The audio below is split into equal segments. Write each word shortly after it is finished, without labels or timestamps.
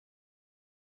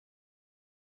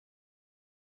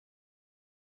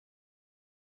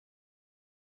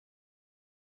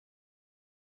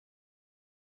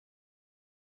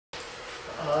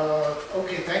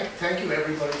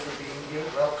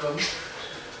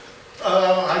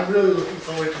I'm really looking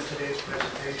forward to today's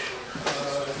presentation.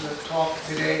 The talk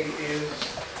today is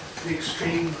the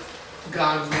extreme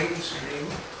gone mainstream,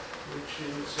 which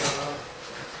is,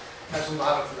 has a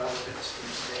lot of relevance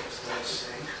these days, let's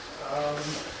say.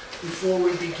 Before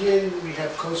we begin, we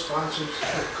have co-sponsors,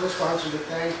 co-sponsor to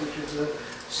thank, which is the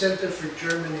Center for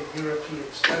German and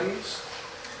European Studies.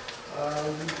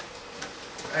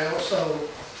 I also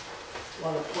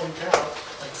want to point out,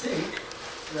 I think,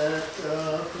 that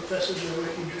Professor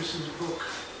Miller-Idriss's book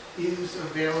is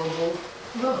available.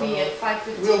 Will be at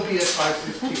 5:15. Will be at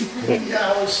 5:15.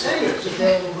 Yeah, I was saying it's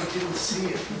available, but didn't see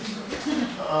it.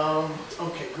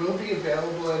 Okay, will be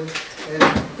available, and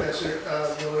Professor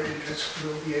Miller-Idriss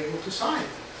will be able to sign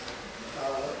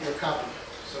your copy.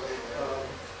 So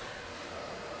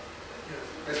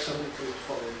that's something to look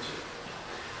forward to.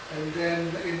 And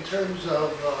then in terms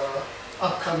of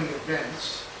upcoming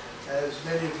events, as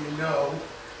many of you know,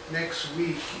 next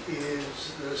week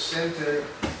is the center.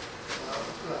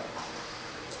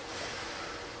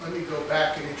 Let me go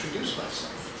back and introduce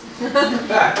myself.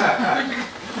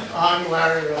 I'm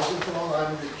Larry Rosenthal.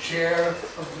 I'm the chair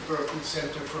of the Berkeley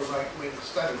Center for Right-Wing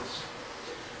Studies.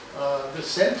 The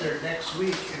center next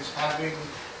week is having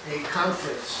a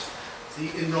conference,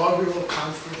 the inaugural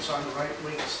conference on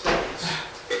right-wing studies,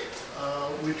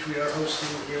 which we are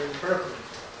hosting here in Berkeley.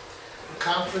 The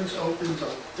conference opens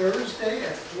on Thursday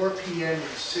at 4 p.m. in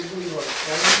Sigley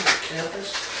Auditorium, the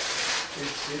campus.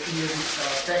 It's near the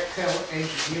Bechtel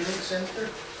Engineering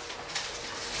Center.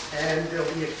 And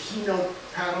there'll be a keynote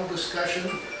panel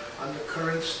discussion on the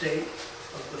current state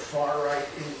of the far right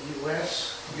in the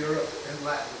US, Europe, and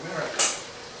Latin America.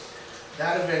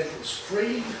 That event is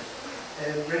free,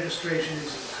 and registration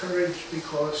is encouraged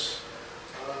because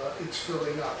it's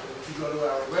filling up. And if you go to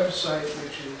our website,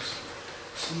 which is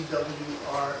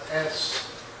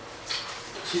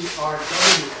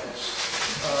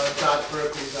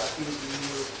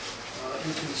crws.berkeley.edu,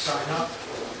 you can sign up.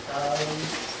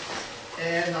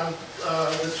 And on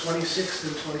the 26th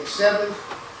and 27th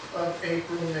of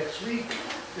April next week,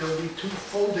 there will be 2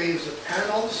 full days of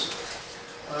panels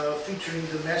featuring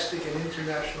domestic and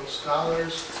international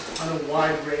scholars on a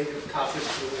wide range of topics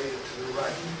related to the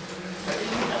right. I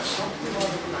think we have something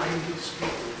like 90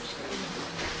 speakers and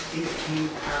 18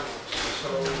 panels. So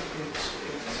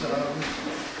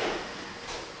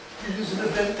it is an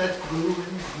event that grew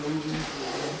and grew and grew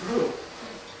and grew.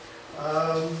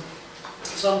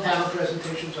 Some panel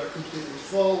presentations are completely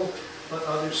full, but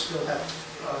others still have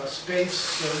space,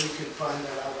 so you can find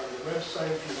that out on the website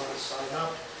if you want to sign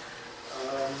up.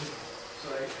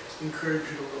 So I encourage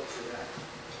you to look for that.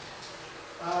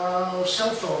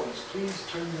 Cell phones, please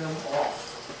turn them off.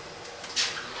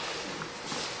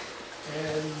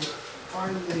 And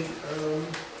finally,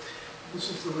 this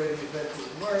is the way the event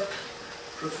will work.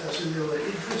 Professor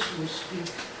Miller-Idriss will speak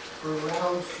for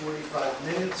around 45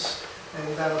 minutes,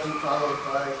 and that'll be followed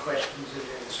by questions and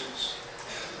answers.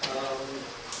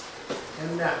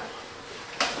 And now,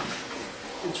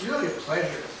 it's really a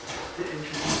pleasure to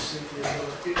introduce Cynthia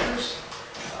Miller-Idriss.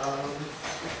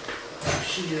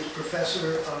 She is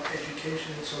Professor of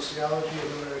Education and Sociology at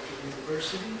American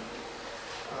University.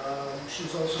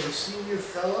 She's also a Senior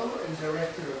Fellow and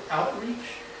Director of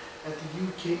Outreach at the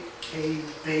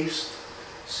UK-based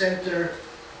Center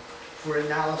for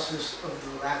Analysis of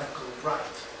the Radical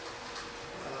Right.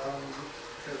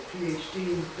 Her PhD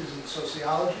is in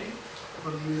Sociology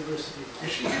from the University of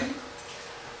Michigan.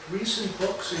 Recent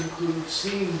books include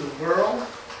Seeing the World,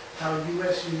 How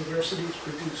U.S. Universities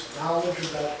Produce Knowledge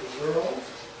About the World,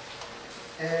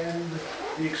 and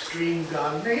The Extreme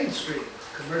Gone Mainstream,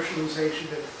 Commercialization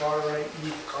and Far-Right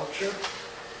Youth Culture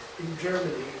in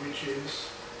Germany, which is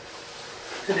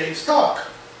today's talk.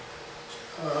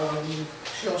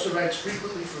 She also writes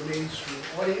frequently for mainstream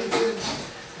audiences,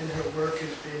 and her work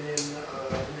has been in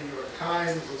the New York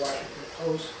Times, the Washington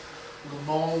Post, Le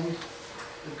Monde,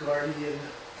 The Guardian,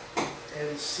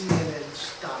 and CNN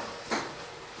Style.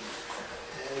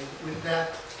 And with that,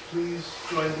 please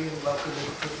join me in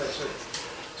welcoming Professor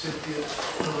Cynthia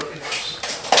Miller-Idriss.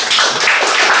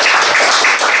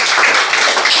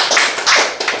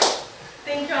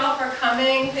 Thank you all for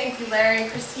coming. Thank you, Larry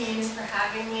and Christine, for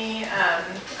having me.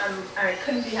 I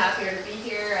couldn't be happier to be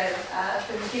here. I've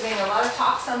been giving a lot of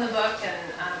talks on the book,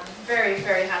 and I'm very,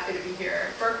 very happy to be here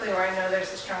at Berkeley, where I know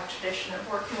there's a strong tradition of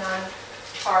working on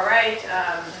far right.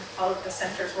 I've followed the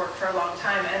center's work for a long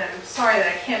time, and I'm sorry that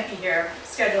I can't be here,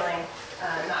 scheduling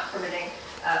not permitting,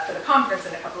 for the conference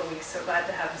in a couple of weeks. So glad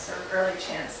to have a sort of early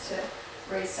chance to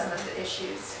raise some of the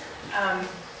issues.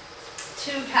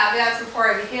 Two caveats before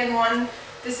I begin. One,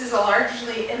 This is a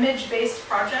largely image-based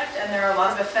project, and there are a lot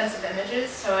of offensive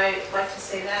images, so I like to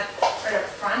say that right up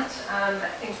front. I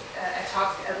think I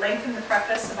talk at length in the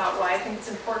preface about why I think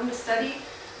it's important to study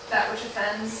that which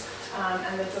offends,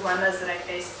 and the dilemmas that I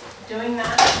faced doing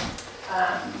that.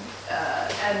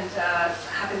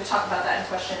 Happy to talk about that in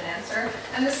question and answer.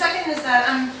 And the second is that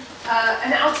I'm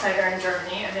an outsider in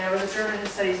Germany. I mean, I was a German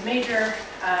studies major.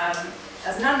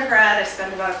 As an undergrad, I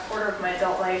spent about a quarter of my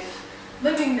adult life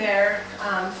living there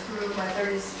through my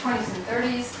 20s and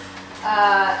 30s,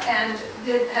 and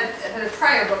had a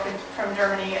prior book from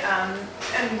Germany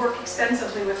and worked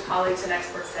extensively with colleagues and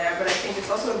experts there. But I think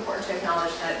it's also important to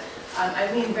acknowledge that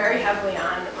I lean very heavily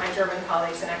on my German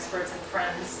colleagues and experts and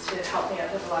friends to help me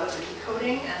out with a lot of the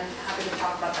decoding, and happy to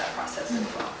talk about that process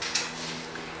as well.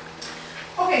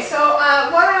 Okay, so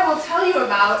what I will tell you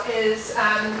about is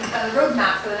a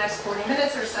roadmap for the next 40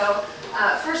 minutes or so.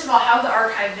 First of all, how the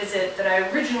archive visit that I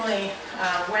originally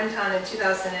went on in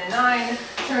 2009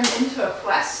 turned into a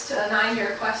quest, a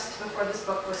 9-year quest before this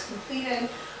book was completed.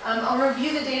 I'll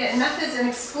review the data and methods and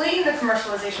explain the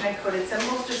commercialization and coded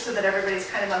symbols just so that everybody's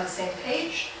kind of on the same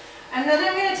page. And then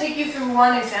I'm going to take you through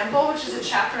one example, which is a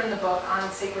chapter in the book on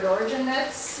sacred origin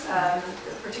myths,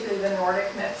 particularly the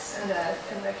Nordic myths in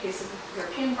the case of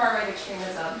European far-right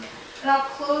extremism. And I'll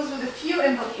close with a few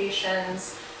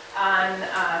implications on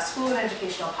school and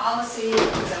educational policy,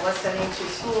 because I was studying 2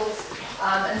 schools,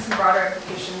 and some broader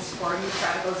implications for youth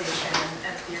radicalization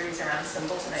and theories around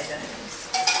symbols and identities.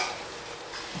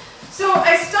 So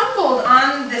I stumbled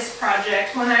on this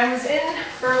project when I was in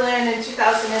Berlin in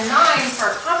 2009 for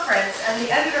a conference, and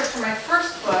the editor for my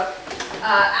first book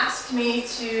asked me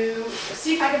to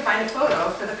see if I could find a photo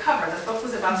for the cover. The book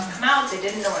was about to come out, they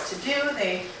didn't know what to do.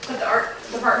 They put the art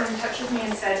department in touch with me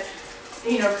and said,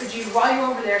 you know, could you, while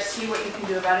you're over there, see what you can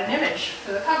do about an image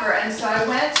for the cover? And so I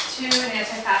went to an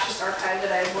anti-fascist archive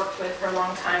that I had worked with for a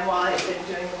long time while I had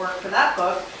been doing the work for that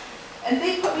book. And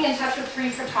they put me in touch with 3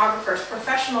 photographers,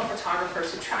 professional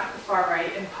photographers who track the far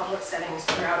right in public settings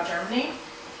throughout Germany,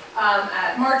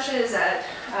 at marches, at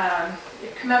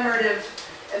commemorative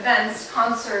events,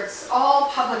 concerts, all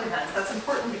public events. That's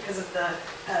important because of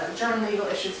the German legal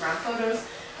issues around photos.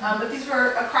 But these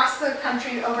were across the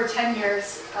country, over 10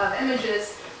 years of images,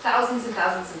 thousands and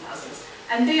thousands and thousands.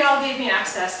 And they all gave me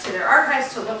access to their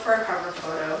archives to look for a cover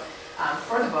photo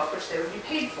for the book, which they would be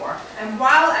paid for. And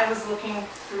while I was looking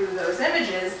through those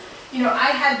images, you know, I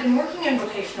had been working in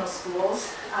vocational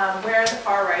schools where the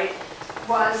far right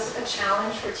was a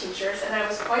challenge for teachers, and I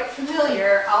was quite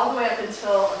familiar all the way up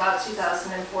until about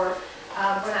 2004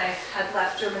 when I had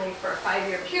left Germany for a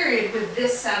 5-year period with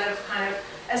this set of kind of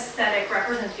aesthetic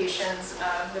representations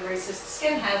of the racist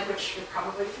skinhead, which you're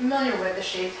probably familiar with, the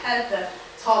shaved head, the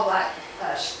tall black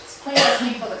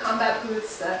plain people, the combat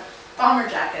boots, the bomber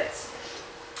jackets.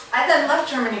 I then left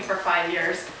Germany for 5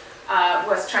 years,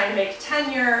 was trying to make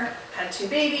tenure, had 2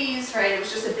 babies, right? It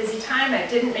was just a busy time. I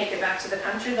didn't make it back to the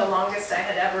country, the longest I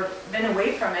had ever been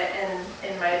away from it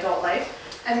in my adult life.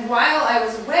 And while I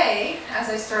was away, as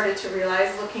I started to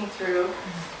realize, looking through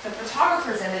the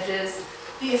photographer's images,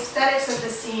 the aesthetics of the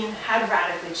scene had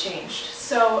radically changed.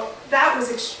 So that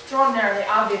was extraordinarily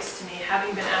obvious to me,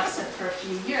 having been absent for a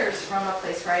few years from a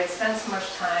place where I had spent so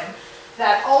much time,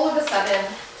 that all of a sudden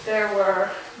there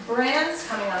were brands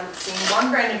coming on the scene,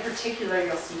 one brand in particular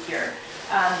you'll see here,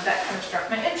 that kind of struck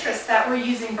my interest, that were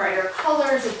using brighter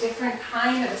colors, a different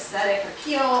kind of aesthetic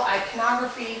appeal,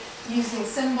 iconography, using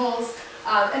symbols,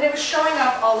 and it was showing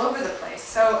up all over the place.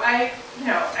 So I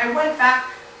went back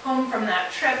home from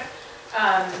that trip,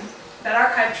 that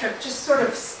archive trip, just sort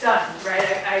of stunned,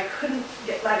 right? I couldn't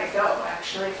let it go,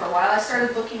 actually, for a while. I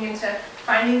started looking into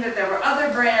finding that there were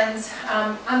other brands,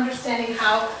 understanding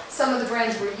how some of the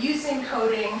brands were using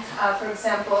coding. For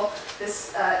example,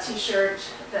 this t-shirt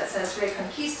that says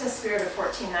Reconquista, Spirit of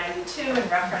 1492, in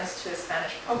reference to a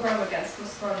Spanish pogrom against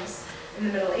Muslims in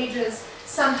the Middle Ages,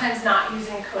 sometimes not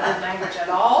using coded language at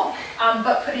all,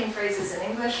 but putting phrases in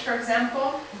English, for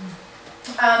example.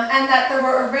 And that there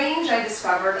were a range, I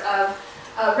discovered, of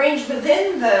a range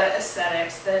within the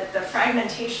aesthetics, the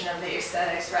fragmentation of the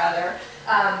aesthetics, rather,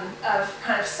 of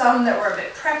kind of some that were a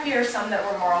bit preppier, some that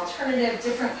were more alternative,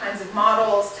 different kinds of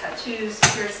models, tattoos,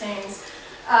 piercings,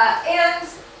 and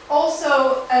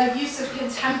also a use of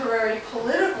contemporary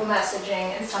political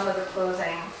messaging in some of the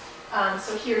clothing.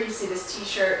 So here you see this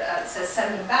t-shirt that says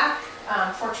 "Send them back,"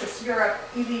 Fortress Europe,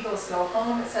 illegals go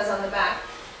home, it says on the back.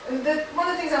 one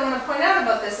of the things I want to point out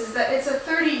about this is that it's a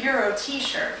 30 €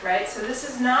 t-shirt, right? So this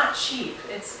is not cheap.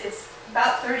 It's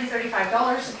about $30,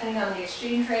 $35 depending on the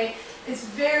exchange rate. It's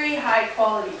very high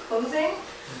quality clothing.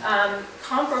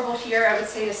 Comparable here, I would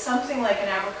say, to something like an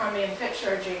Abercrombie & Fitch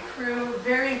or a J. Crew.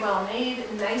 Very well made,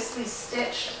 nicely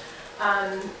stitched.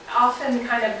 Often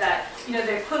kind of that, you know,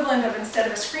 the equivalent of, instead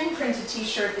of a screen printed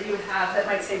t-shirt that you would have that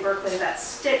might say Berkeley, that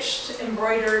stitched,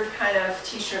 embroidered kind of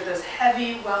t-shirt, those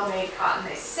heavy, well-made cotton.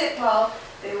 They sit well,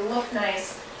 they look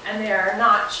nice, and they are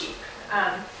not cheap.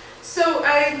 So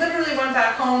I literally went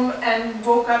back home and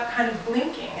woke up kind of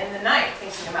blinking in the night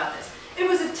thinking about this. It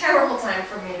was a terrible time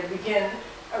for me to begin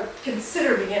or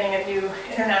consider beginning a new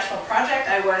international project.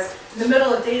 I was in the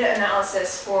middle of data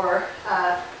analysis for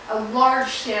a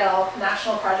large-scale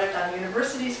national project on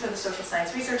universities for the Social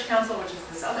Science Research Council, which is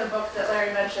this other book that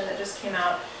Larry mentioned that just came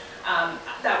out. I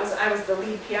was the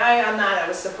lead PI on that. I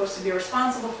was supposed to be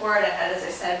responsible for it. I had, as I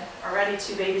said, already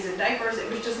 2 babies in diapers. It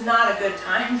was just not a good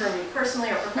time for me personally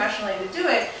or professionally to do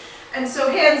it. And so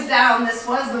hands down, this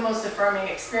was the most affirming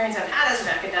experience I've had as an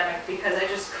academic because I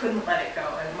just couldn't let it go.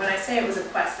 And when I say it was a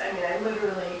quest, I mean, I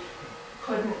literally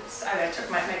couldn't. I took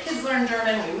my kids learned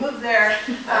German, we moved there.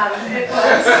 They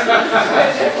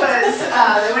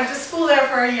went to school there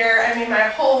for a year. I mean, my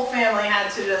whole family had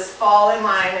to just fall in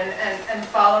line and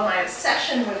follow my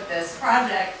obsession with this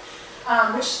project,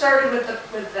 which started with the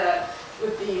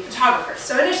photographers.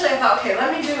 So initially I thought, okay,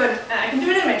 let me do I can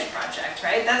do an image project,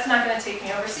 right? That's not going to take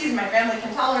me overseas. My family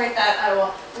can tolerate that.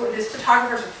 These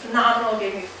photographers were phenomenal,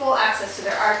 gave me full access to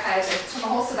their archives. I took a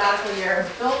whole sabbatical year and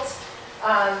built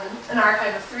an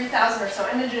archive of 3,000 or so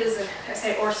images, and I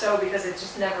say or so because it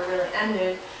just never really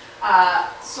ended.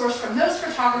 Sourced from those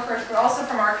photographers, but also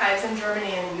from archives in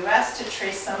Germany and the US to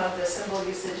trace some of the symbol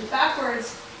usage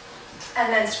backwards,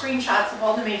 and then screenshots of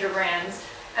all the major brands.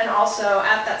 And also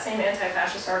at that same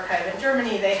anti-fascist archive in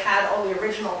Germany, they had all the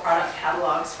original product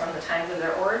catalogs from the times of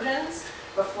their origins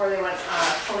before they went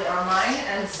fully online,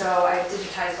 and so I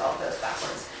digitized all of those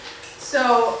backwards.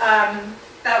 So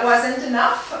that wasn't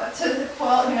enough to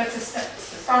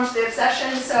staunch the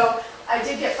obsession. So I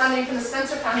did get funding from the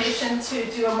Spencer Foundation to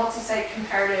do a multi-site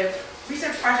comparative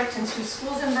research project in 2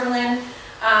 schools in Berlin,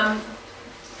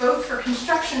 both for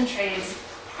construction trades.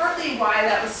 Partly why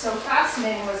that was so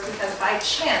fascinating was because by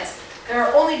chance, there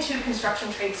are only 2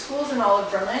 construction trade schools in all of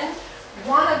Berlin.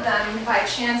 One of them, by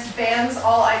chance, bans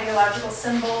all ideological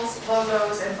symbols,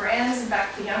 logos, and brands. In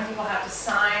fact, the young people have to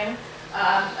sign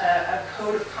a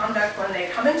code of conduct when they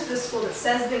come into the school that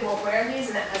says they won't wear these,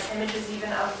 and it has images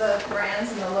even of the brands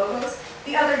and the logos.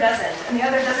 The other doesn't, and the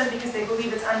other doesn't because they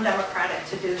believe it's undemocratic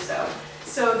to do so.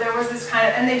 So there was this kind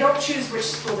of, and they don't choose which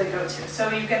school they go to. So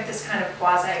you get this kind of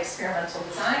quasi-experimental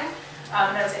design.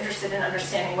 And I was interested in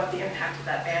understanding what the impact of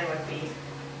that ban would be.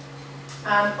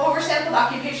 Oversampled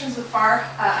occupations with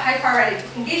high far-right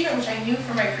engagement, which I knew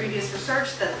from my previous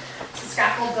research that the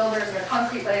scaffold builders and the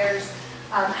concrete layers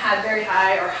had very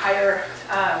high or higher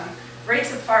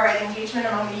rates of far-right engagement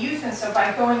among the youth, and so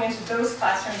by going into those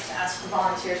classrooms to ask for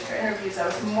volunteers for interviews, I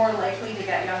was more likely to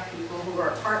get young people who were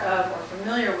a part of or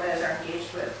familiar with or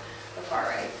engaged with the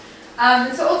far-right.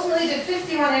 And so ultimately did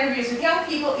 51 interviews with young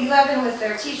people, 11 with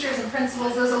their teachers and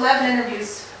principals. Those 11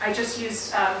 interviews I just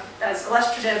used as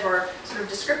illustrative or sort of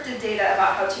descriptive data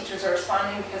about how teachers are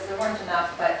responding because there weren't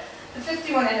enough, but the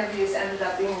 51 interviews ended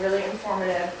up being really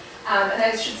informative. And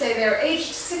I should say they're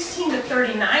aged 16 to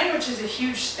 39, which is a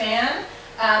huge span,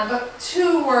 but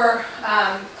 2 were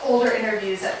older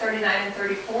interviews at 39 and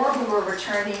 34 who were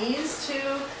returnees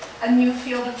to a new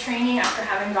field of training after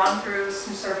having gone through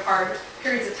some sort of hard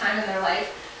periods of time in their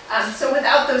life. So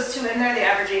without those 2 in there, the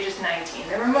average age is 19.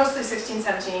 They were mostly 16,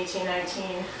 17, 18,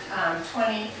 19,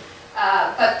 20.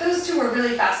 But those 2 were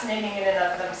really fascinating in and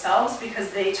of themselves because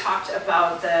they talked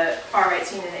about the far-right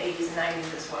scene in the 80s and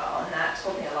 90s as well, and that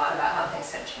told me a lot about how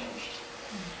things had changed.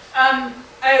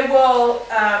 I will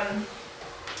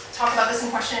talk about this in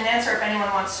question and answer if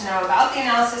anyone wants to know about the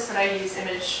analysis, but I use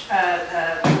Atlas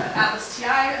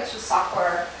TI, which is a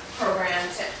software program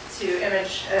to do the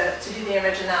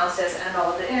image analysis and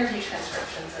all of the interview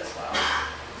transcriptions as well.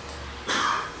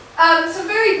 So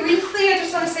very briefly, I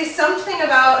just want to say something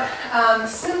about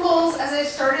symbols. As I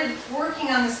started working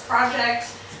on this project,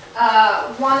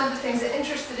 one of the things that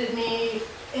interested me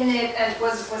in it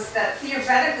was that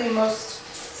theoretically most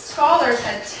scholars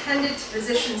had tended to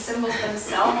position symbols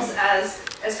themselves as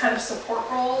kind of support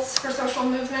roles for social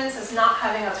movements, as not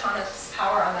having autonomous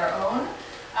power on their own.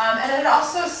 And it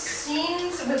also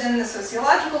seems, within the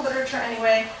sociological literature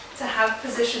anyway, to have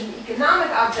positioned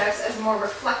economic objects as more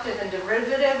reflective and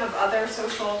derivative of other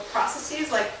social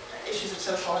processes. Like, issues of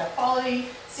social inequality,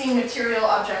 seeing material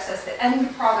objects as the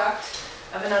end product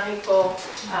of an unequal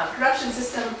production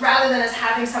system, rather than as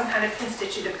having some kind of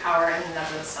constitutive power in and of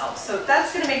themselves. So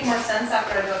that's going to make more sense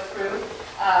after I go through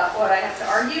what I have to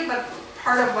argue, but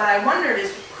part of what I wondered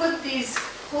is, could these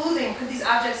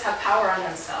objects have power on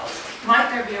themselves? Might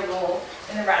there be a role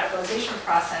in the radicalization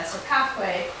process or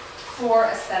pathway for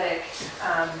aesthetic,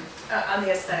 on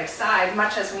the aesthetic side,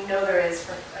 much as we know there is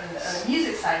on the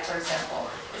music side, for example?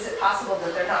 Is it possible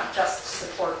that they're not just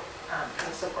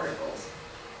supportive goals?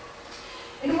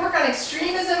 In work on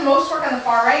extremism, most work on the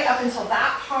far right up until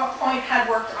that point had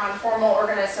worked on formal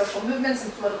organized social movements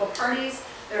and political parties.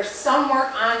 There's some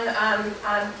work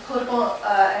on political,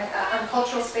 on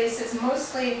cultural spaces,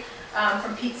 mostly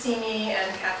from Pete Simi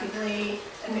and Kathy Lee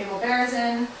and Mabel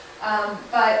Berezin,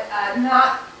 but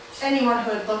not anyone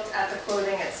who had looked at the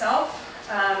clothing itself.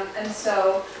 And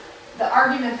so the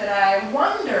argument that I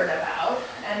wondered about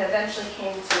and eventually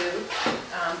came to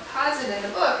posit in the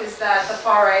book is that the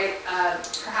far right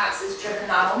perhaps is driven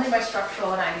not only by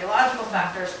structural and ideological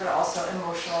factors, but also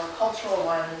emotional and cultural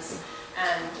ones.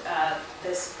 And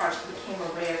this project became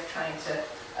a way of trying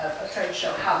to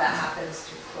show how that happens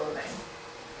through clothing.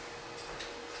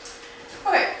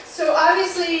 Okay, so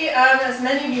obviously, as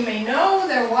many of you may know,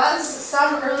 there was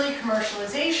some early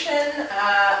commercialization.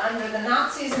 Under the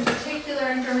Nazis in particular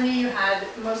in Germany, you had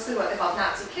mostly what they called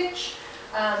Nazi kitsch,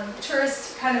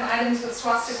 tourist kind of items with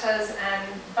swastikas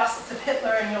and busts of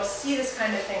Hitler, and you'll see this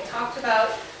kind of thing talked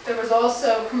about. There was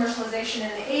also commercialization in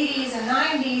the 80s and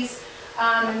 90s,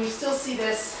 and you still see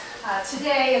this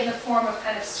today in the form of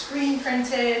kind of screen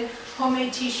printed,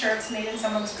 homemade t-shirts made in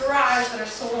someone's garage that are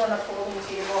sold on a folding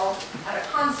table at a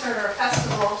concert or a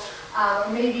festival,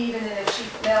 or maybe even in a cheap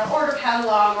mail order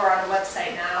catalog or on a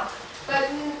website now. But,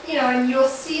 you know, and you'll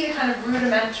see the kind of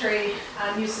rudimentary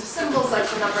use of symbols like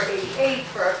the number 88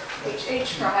 for HH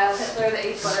for Heil Hitler, the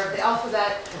 8th letter of the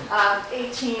alphabet.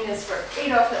 18 is for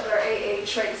Adolf Hitler,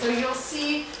 AH, right? So you'll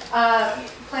see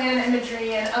plan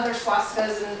imagery and other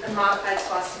swastikas and modified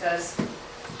swastikas.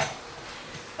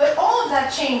 But all of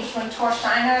that changed when Thor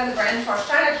Steiner, the brand Thor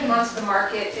Steiner, came onto the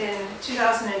market in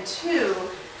 2002,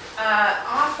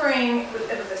 offering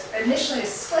initially a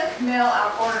slick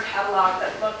mail-out order catalog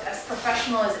that looked as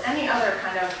professional as any other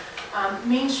kind of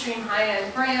mainstream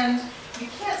high-end brand. You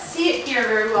can't see it here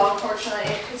very well,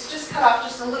 unfortunately. It's just cut off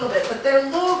just a little bit, but their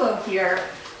logo here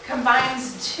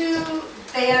combines two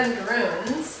banned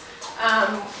runes.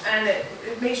 And it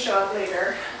may show up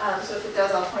later, so if it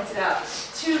does, I'll point it out.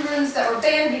 Two runes that were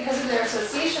banned because of their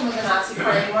association with the Nazi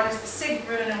Party. One is the Sig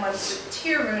rune and one's the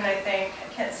Tyr rune, I think.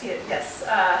 I can't see it, yes.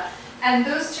 And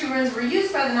those two runes were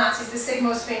used by the Nazis, the Sig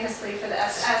most famously for the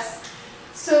SS.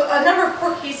 So a number of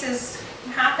court cases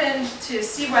happened to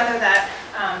see whether that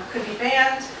could be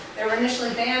banned. They were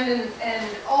initially banned in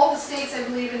all the states, I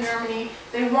believe, in Germany.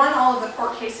 They won all of the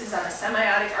court cases on a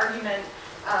semiotic argument,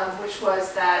 which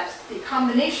was that the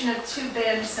combination of two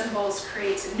banned symbols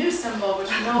creates a new symbol which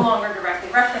no longer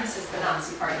directly references the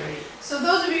Nazi Party. So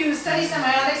those of you who study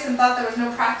semiotics and thought there was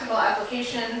no practical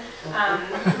application,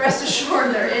 rest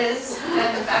assured there is,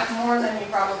 and in fact more than you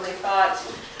probably thought.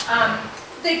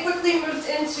 They quickly moved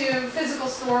into physical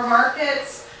store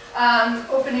markets,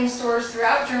 opening stores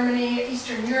throughout Germany,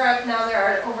 Eastern Europe. Now there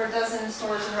are over a dozen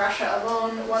stores in Russia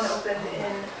alone. One opened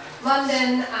in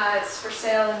London. It's for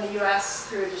sale in the US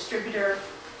through a distributor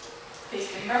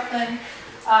based in Brooklyn.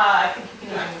 I think you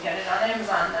can even get it on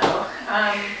Amazon though.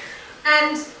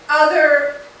 And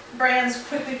other brands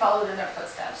quickly followed in their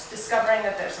footsteps, discovering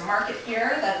that there's a market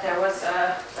here, that there was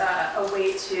a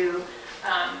way to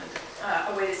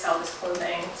sell this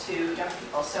clothing to young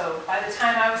people. So by the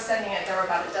time I was studying it, there were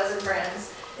about a dozen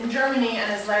brands in Germany,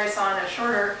 and as Larry saw in a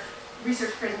shorter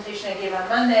research presentation I gave on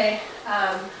Monday,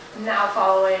 now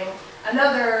following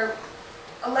another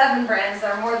 11 brands,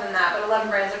 there are more than that, but 11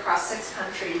 brands across 6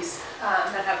 countries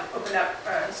that have opened up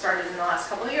and started in the last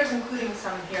couple of years, including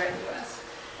some here in the US.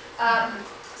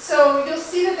 So you'll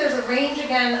see that there's a range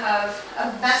again of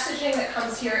messaging that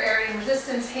comes here: Aryan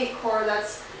resistance, hate core,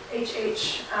 that's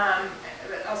HH,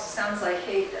 it also sounds like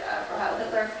hate for Heil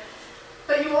Hitler.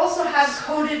 But you also have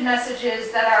coded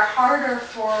messages that are harder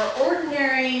for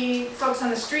ordinary folks on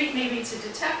the street maybe to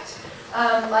detect,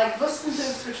 like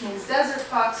Wüstenfuchs, which means desert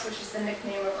fox, which is the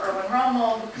nickname of Erwin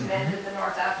Rommel, who commanded the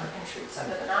North African troops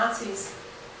under the Nazis.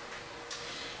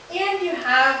 And you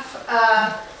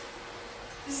have,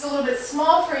 this is a little bit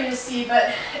small for you to see,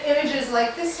 but images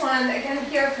like this one, again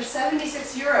here for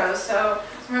 76 euros. So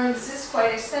remember, this is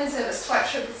quite expensive, a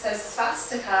sweatshirt that says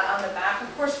swastika on the back.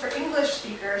 Of course, for English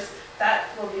speakers, that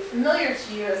will be familiar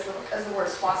to you as the word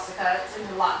swastika. It's in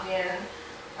Latvian,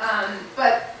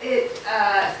 But it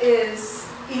is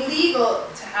illegal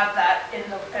to have that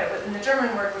in the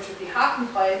German word, which would be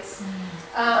Hakenkreuz.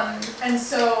 And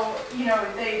so, you know,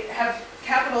 they have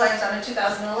capitalized on a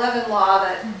 2011 law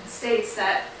that states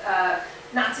that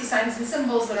Nazi signs and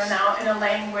symbols that are now in a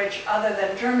language other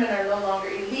than German are no longer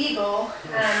illegal,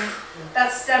 and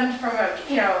that stemmed from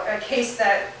a case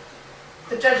that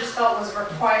the judges felt was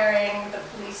requiring the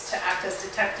police to act as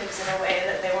detectives in a way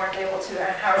that they weren't able to,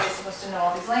 and how are they supposed to know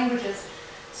all these languages?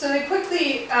 So they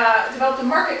quickly developed a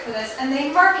market for this, and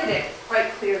they market it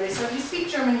quite clearly. So if you speak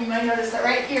German, you might notice that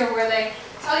right here where they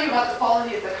tell you about the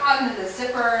quality of the cotton and the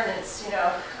zipper, and it's, you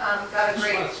know, got a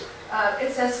great,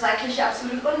 it says rechtlich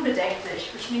absolut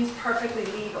unbedenklich, which means perfectly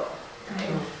legal.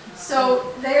 Right?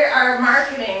 So they are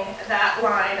marketing that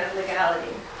line of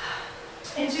legality.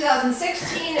 In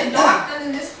 2016,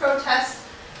 in this protest,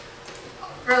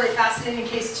 really fascinating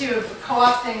case too of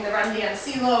co-opting the Run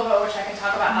DMC logo, which I can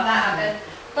talk about how that happened.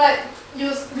 But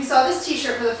we saw this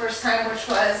T-shirt for the first time, which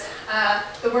was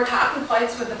the word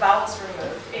Hakenkreuz with the vowels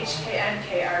removed,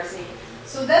 H-K-N-K-R-Z.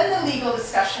 So then the legal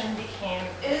discussion became,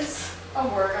 is a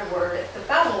word if the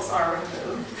vowels are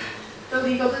removed? The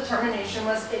legal determination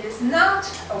was it is not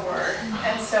a word,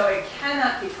 and so it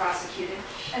cannot be prosecuted.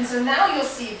 And so now you'll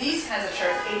see these kinds of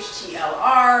shirts,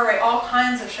 HTLR, right, all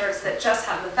kinds of shirts that just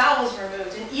have the vowels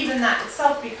removed, and even that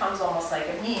itself becomes almost like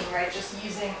a meme, right, just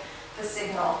using the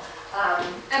signal.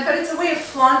 But it's a way of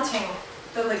flaunting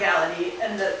the legality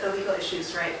and the legal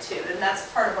issues, right, too. And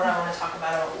that's part of what I want to talk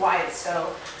about why it's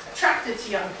so attractive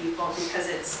to young people, because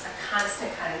it's a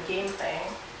constant kind of game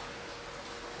playing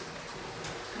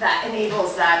that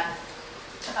enables that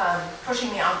pushing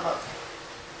the envelope.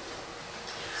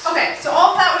 Okay, so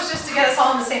all of that was just to get us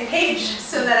all on the same page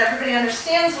so that everybody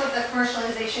understands what the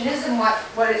commercialization is and what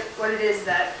it is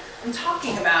that I'm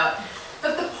talking about.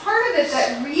 But the part of it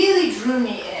that really drew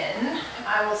me in,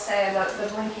 I will say, about the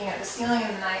blinking at the ceiling in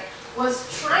the night, was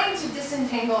trying to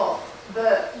disentangle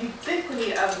the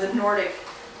ubiquity of the Nordic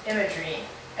imagery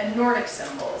and Nordic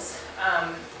symbols.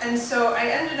 And so I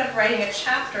ended up writing a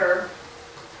chapter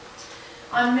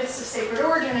on myths of sacred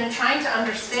origin and trying to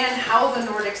understand how the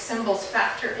Nordic symbols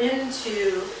factor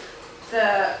into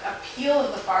the appeal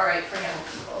of the far right for young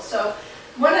people. So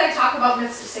when I talk about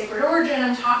myths of sacred origin,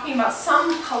 I'm talking about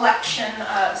some collection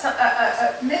of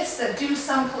myths that do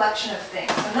some collection of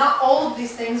things. So not all of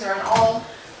these things are in all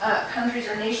countries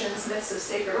or nations myths of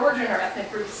sacred origin or ethnic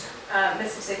groups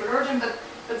myths of sacred origin, but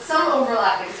some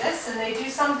overlap exists, and they do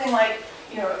something like,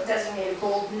 you know, designated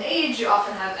golden age. You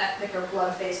often have ethnic or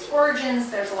blood-based origins.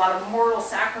 There's a lot of mortal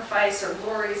sacrifice or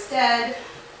glorious dead,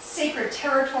 sacred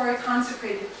territory,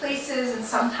 consecrated places, and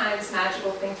sometimes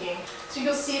magical thinking. So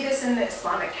you'll see this in the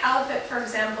Islamic Caliphate, for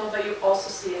example, but you also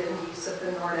see it in the use of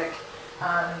the Nordic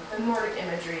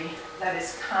imagery that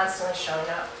is constantly showing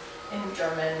up in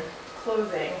German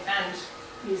clothing and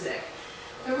music.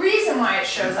 The reason why it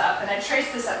shows up, and I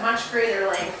trace this at much greater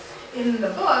length in the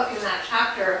book, in that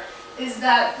chapter, is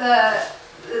that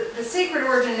the sacred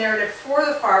origin narrative for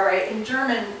the far right in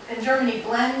Germany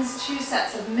blends two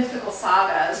sets of mythical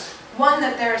sagas. One,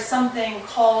 that there is something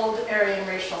called Aryan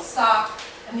racial stock,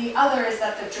 and the other is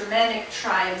that the Germanic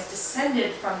tribes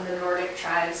descended from the Nordic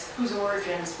tribes whose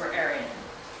origins were Aryan.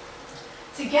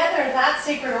 Together, that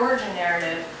sacred origin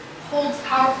narrative holds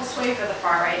powerful sway for the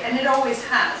far right, and it always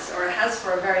has, or it has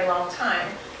for a very long time.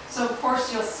 So of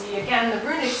course you'll see, again, the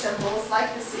runic symbols,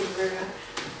 like the Sig rune,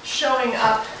 showing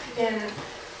up in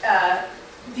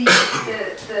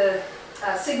the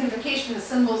signification, the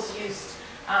symbols used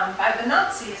by the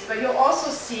Nazis, but you'll also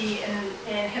see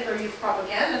in Hitler Youth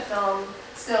propaganda film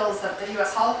stills that the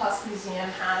US Holocaust Museum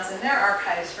has in their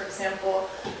archives, for example,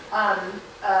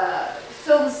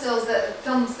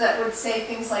 films that would say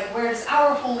things like, where does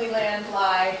our Holy Land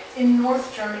lie? In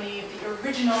North Germany, the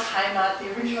original Heimat,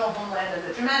 the original homeland of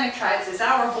the Germanic tribes is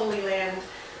our Holy Land.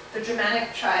 The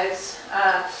Germanic tribes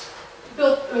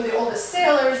were the oldest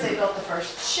sailors, they built the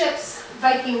first ships,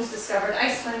 Vikings discovered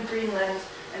Iceland, Greenland,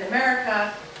 and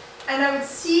America. And I would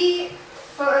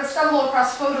stumble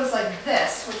across photos like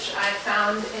this, which I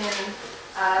found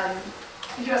in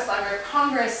the US Library of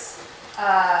Congress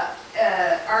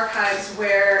archives,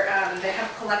 where they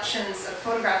have collections of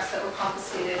photographs that were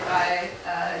confiscated by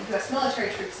US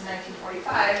military troops in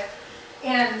 1945.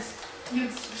 And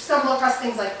you'd stumble across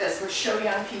things like this, which show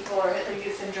young people or Hitler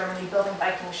Youth in Germany building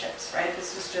Viking ships, right?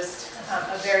 This was just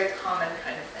a very common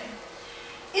kind of thing.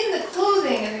 In the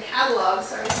clothing and the catalogs,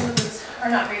 sorry, some of these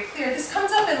are not very clear, this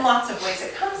comes up in lots of ways.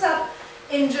 It comes up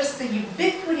in just the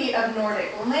ubiquity of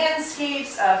Nordic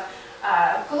landscapes, of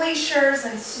glaciers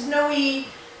and snowy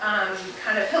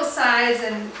kind of hillsides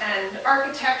and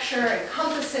architecture and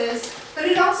compasses, but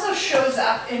it also shows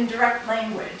up in direct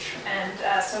language.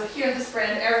 And so here this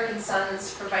brand, Eric &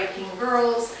 Sons for Viking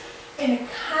girls, in a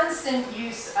constant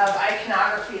use of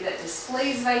iconography that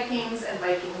displays Vikings and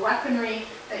Viking weaponry,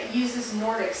 that uses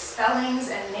Nordic spellings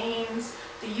and names,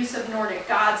 the use of Nordic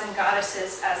gods and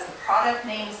goddesses as the product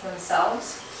names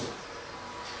themselves.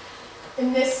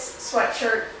 In this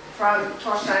sweatshirt from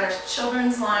Torsteiner's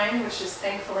children's line, which is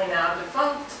thankfully now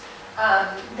defunct,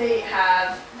 they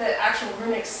have the actual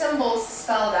runic symbols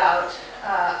spelled out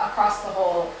across the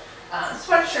whole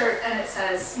sweatshirt, and it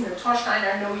says, you know,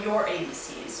 Torsteiner, know your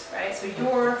ABCs, right? So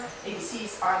your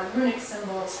ABCs are the runic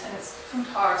symbols, and it's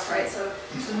Futars, right? So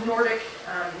Nordic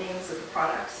names of the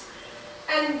products.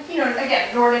 And, you know,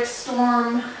 again, Nordic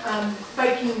storm,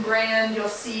 Viking brand, you'll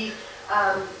see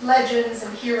legends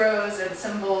and heroes and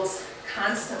symbols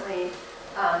constantly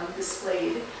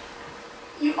displayed.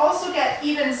 You also get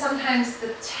even sometimes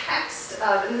the text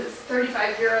of, and it's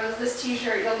 35 euros, this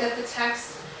t-shirt, you'll get the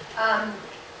text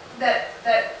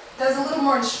that does a little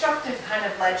more instructive kind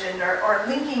of legend, or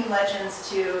linking legends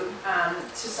to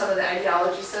some of the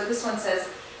ideologies. So this one says,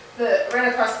 right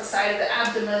across the side of the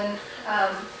abdomen,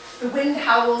 the wind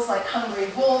howls like hungry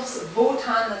wolves,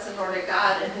 Wotan, that's a Nordic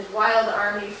god, and his wild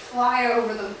army fly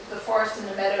over the forest and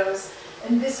the meadows,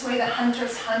 and this way the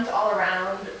hunters hunt all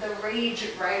around, the rage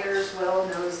riders will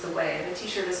knows the way. And the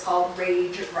t-shirt is called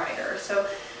Rage Rider. So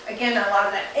again, a lot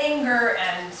of that anger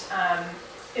and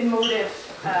emotive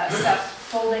stuff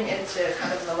folding into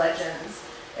kind of the legends.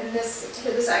 And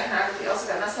this iconography also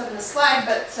got messed up in the slide,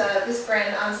 but this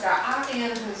brand, Ansgar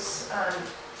Arien, whose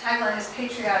tagline is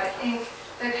Patriotic Ink,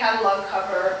 their catalog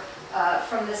cover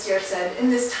from this year said, in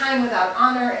this time without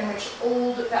honor in which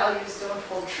old values don't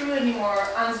hold true anymore,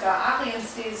 Ansgar Arien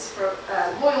stands for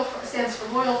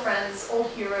loyal friends, old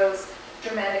heroes,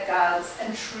 Germanic gods,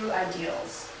 and true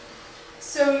ideals.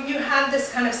 So you have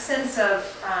this kind of sense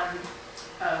of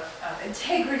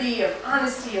integrity, of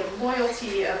honesty, of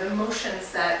loyalty, of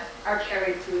emotions that are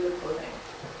carried through the clothing.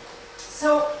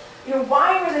 So, you know,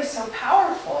 why were they so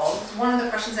powerful? It's one of the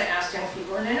questions I asked young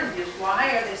people in interviews.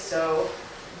 Why are they so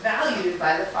valued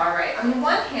by the far right? On the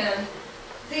one hand,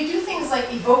 they do things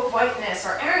like evoke whiteness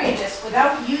or Aryanness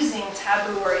without using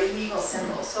taboo or illegal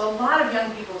symbols. So a lot of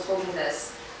young people told me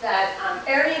this, that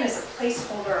Aryan is a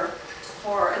placeholder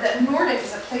for, that Nordic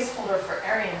is a placeholder for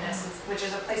Aryanness, which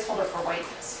is a placeholder for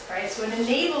whiteness, right? So it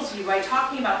enables you, by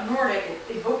talking about Nordic,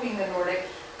 evoking the Nordic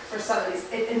for some of these,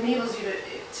 it enables you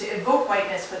to evoke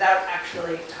whiteness without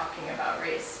actually talking about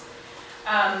race.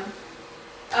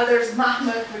 Others,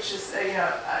 Mahmud, which is,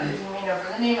 you may know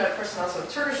from the name, a person also of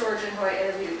Turkish origin who I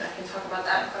interviewed, and I can talk about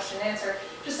that in question and answer,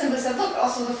 just simply said, look,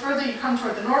 also the further you come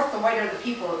toward the north, the whiter the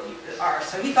people are.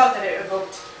 So he thought that it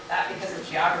evoked that because of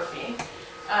geography.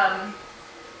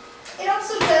 It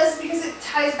also does, because it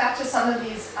ties back to some of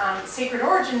these sacred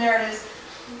origin narratives,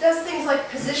 does things like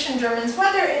position Germans,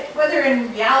 whether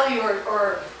in reality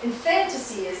or in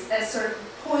fantasy, as sort of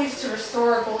poised to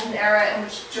restore a golden era in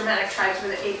which Germanic tribes were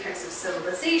the apex of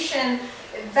civilization.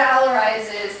 It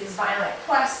valorizes these violent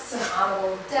quests and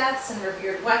honorable deaths and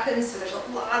revered weapons, so there's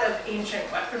a lot of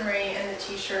ancient weaponry in the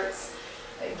t-shirts.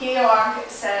 Georg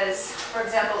says, for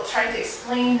example, trying to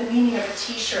explain the meaning of a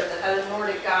t-shirt that had a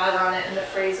Nordic god on it and the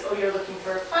phrase, oh, you're looking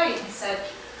for a fight. He said,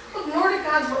 look, Nordic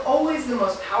gods were always the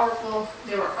most powerful,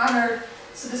 they were honored,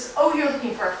 so this, oh, you're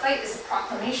looking for a fight is a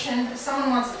proclamation. If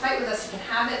someone wants to fight with us, he can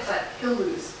have it, but he'll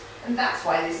lose. And that's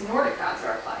why these Nordic gods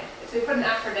are applied. If they put an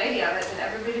Aphrodite on it, then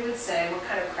everybody would say, what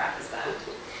kind of crap is that,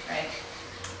 right?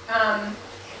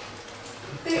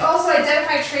 They also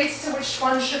identify traits to which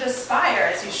one should aspire,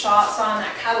 as you saw on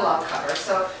that catalog cover.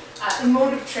 So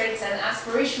emotive traits and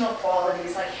aspirational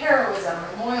qualities like heroism,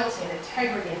 and loyalty, and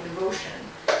integrity, and devotion.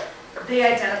 They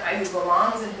identify who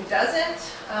belongs and who doesn't.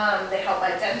 They help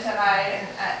identify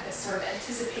this sort of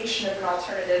anticipation of an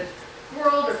alternative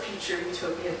world or future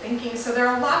utopian thinking. So there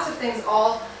are lots of things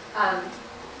all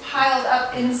piled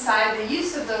up inside the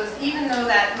use of those, even though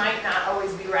that might not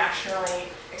always be rationally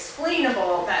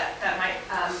explainable, that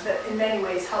in many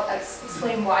ways help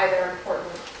explain why they're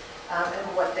important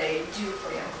and what they do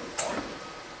for young people.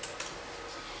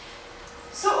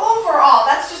 So overall,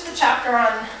 that's just a chapter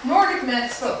on Nordic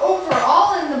myths, but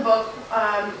overall in the book,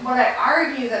 what I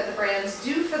argue that the brands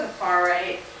do for the far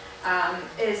right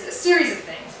is a series of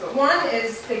things. But one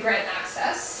is they grant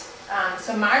access.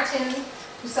 So Martin,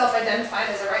 who self-identified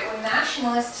as a right-wing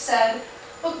nationalist, said,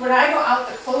 look, when I go out,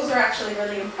 the clothes are actually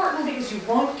really important because you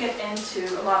won't get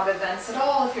into a lot of events at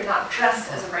all if you're not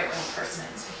dressed as a right-wing person.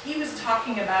 So he was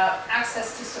talking about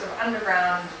access to sort of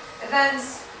underground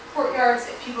events, courtyards.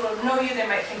 If people don't know you, they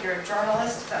might think you're a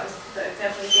journalist. That was the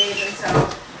example he gave. And so,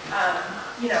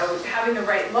 you know, having the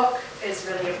right look is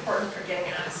really important for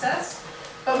getting access.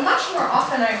 But much more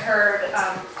often I heard,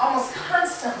 almost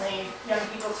constantly, young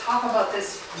people talk about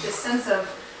this sense of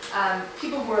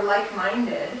people who are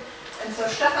like-minded. And so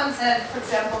Stefan said, for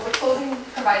example, the clothing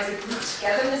provides a group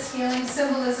togetherness feeling,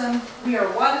 symbolism. We are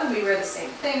one, we wear the same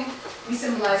thing. We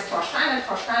symbolize Torsteiner.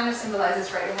 Torsteiner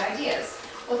symbolizes right-wing ideas.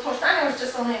 Well, Torsteiner was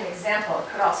just only an example. It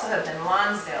could also have been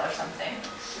Lonsdale or something.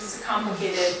 This is a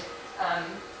complicated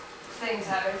things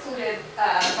I've included,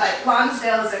 but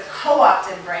Lonsdale is a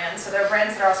co-opted brand, so there are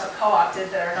brands that are also co-opted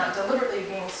that are not deliberately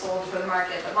being sold for the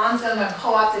market. But Lonsdale got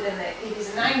co-opted in the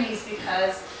 80s and 90s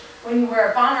because when you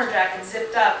wear a bomber jacket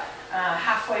zipped up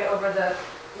halfway over the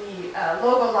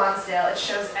logo Lonsdale, it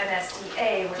shows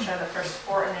NSDA, which are the first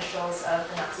 4 initials of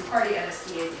the Nazi Party,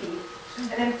 NSDAP.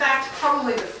 And in fact,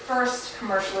 probably the first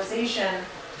commercialization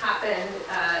happened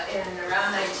in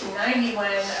around 1990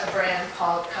 when a brand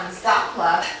called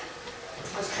Kanzdapla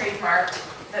was trademarked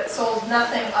that sold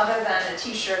nothing other than a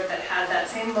t-shirt that had that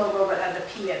same logo but had the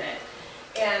P in it.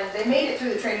 And they made it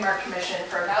through the Trademark Commission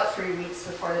for about 3 weeks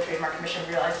before the Trademark Commission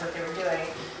realized what they were doing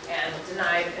and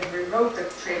denied and revoked the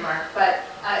trademark. But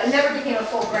it never became a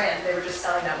full brand. They were just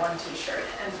selling that one t-shirt.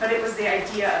 But it was the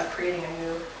idea of creating a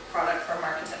new product for a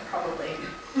market that probably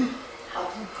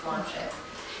helped launch it.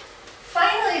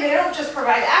 Finally, they don't just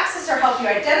provide access or help you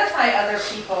identify other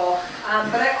people,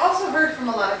 but I also heard from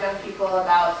a lot of young people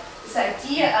about this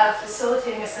idea of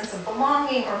facilitating a sense of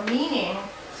belonging or meaning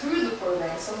through the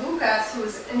clothing. So Lucas, who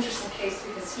was an interesting case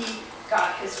because he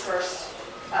got his first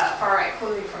far-right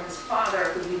clothing from his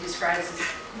father, who he describes as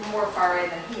more far-right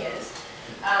than he is.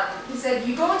 He said,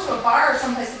 you go into a bar or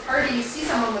someplace to party, you see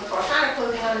someone with Torsteiner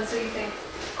clothing on, and so you think,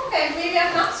 okay, maybe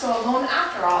I'm not so alone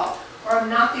after all. Or I'm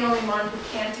not the only one who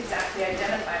can't exactly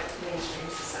identify with mainstream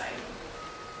society.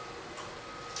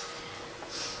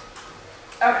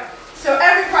 Okay, so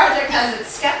every project has its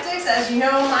skeptics. As you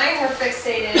know, mine were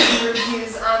fixated in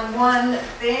reviews on one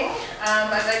thing,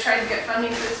 as I tried to get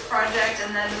funding for this project,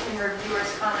 and then in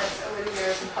reviewers' comments over the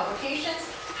years in publications.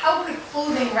 How could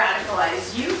clothing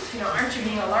radicalize youth? You know, aren't you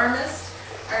being alarmist?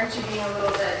 Aren't you being a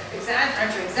little bit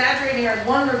aren't you exaggerating? Or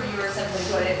one reviewer simply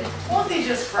put it, won't they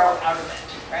just grow out of it?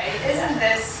 Right? Isn't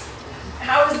this,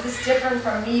 how is this different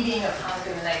from me being a punk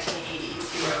in the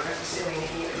 1980s, you know, assuming that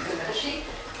he was Vinci?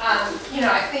 You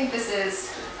know, I think this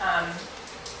is,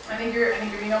 I think you're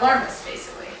being alarmist,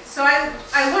 basically. So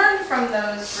I learned from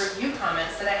those review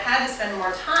comments that I had to spend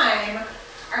more time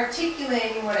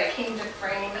articulating what I came to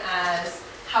frame as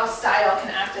how style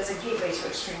can act as a gateway to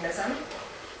extremism.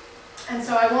 And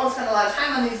so I won't spend a lot of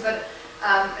time on these, but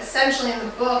essentially in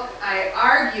the book, I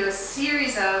argue a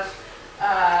series of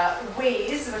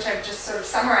ways, which I've just sort of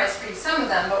summarized for you some of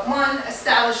them, but one,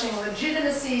 establishing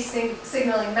legitimacy,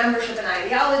 signaling membership and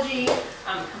ideology,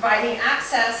 providing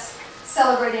access,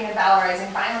 celebrating and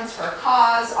valorizing violence for a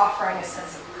cause, offering a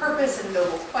sense of purpose and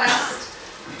noble quest,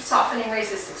 softening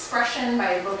racist expression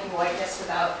by evoking whiteness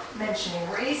without mentioning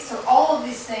race. So all of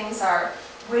these things are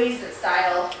ways that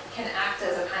style can act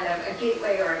as a kind of a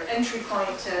gateway or an entry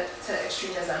point to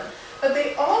extremism. But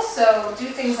they also do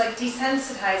things like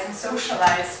desensitize and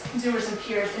socialize consumers and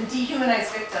peers and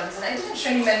dehumanize victims. And I didn't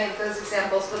show you many of those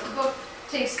examples, but the book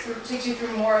takes you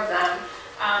through more of them.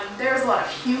 There's a lot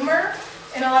of humor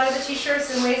in a lot of the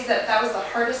t-shirts in ways that was the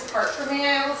hardest part for me,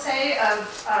 I will say,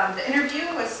 of the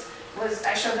interview was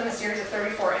I showed them a series of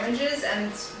 34 images,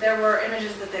 and there were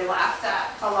images that they laughed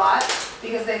at a lot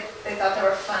because they thought they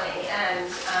were funny, and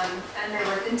they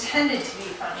were intended to be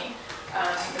funny.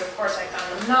 Of course, I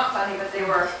found them not funny, but they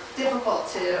were difficult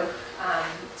to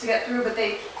get through. But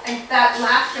and that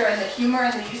laughter and the humor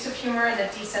and the use of humor and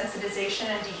the desensitization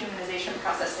and dehumanization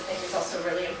process, I think, is also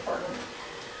really important.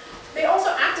 They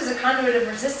also act as a conduit of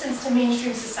resistance to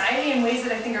mainstream society in ways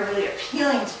that I think are really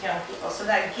appealing to young people. So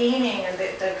that gaming and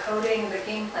the coding, the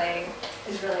game playing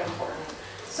is really important.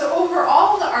 So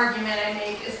overall, the argument I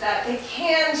make is that they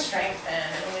can strengthen.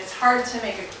 I mean, it's hard to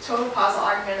make a total causal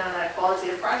argument on a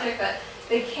qualitative project, but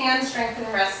they can strengthen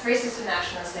racist and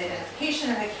nationalist identification,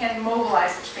 and they can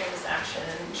mobilize extremist action,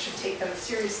 and we should take them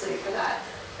seriously for that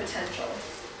potential.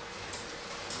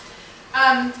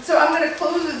 So I'm going to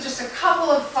close with just a couple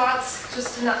of thoughts,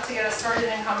 just enough to get us started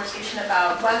in conversation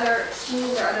about whether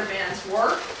schools or other bans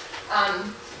work.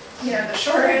 You know, the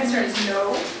short answer is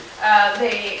no.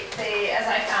 They, as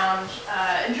I found,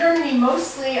 in Germany,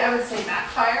 mostly, I would say,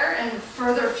 backfire and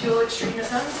further fuel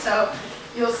extremism. So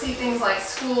you'll see things like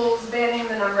schools banning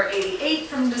the number 88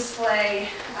 from display,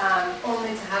 only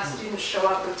to have students show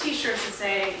up with t-shirts that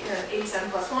say,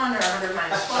 87 plus 1 or 100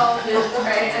 minus 12,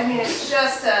 right? I mean, it's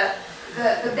just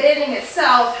the banning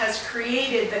itself has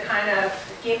created the kind of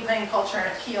game playing culture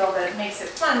and appeal that makes it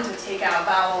fun to take out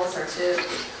vowels or to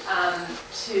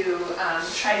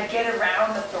try to get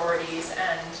around authorities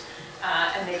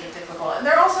and make it difficult. And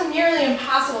they're also nearly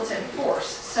impossible to enforce.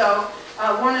 So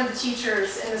one of the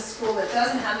teachers in the school that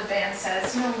doesn't have the ban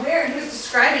says, he was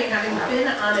describing having been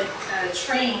on a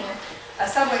train, a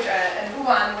subway in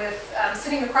Wuhan, with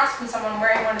sitting across from someone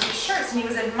wearing one of these shirts, and he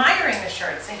was admiring the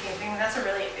shirts, thinking that's a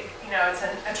really, it's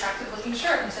an attractive looking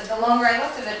shirt. And he said, the longer I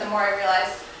looked at it, the more I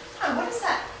realized, what is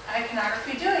that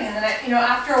iconography doing? And then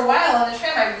after a while on the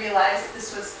tram, I realized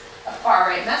this was a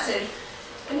far-right message.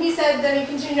 And he said, then he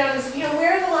continued on and said,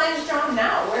 where are the lines drawn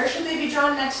now? Where should they be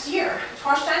drawn next year?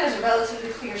 Schwarstein is a relatively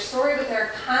clear story, but there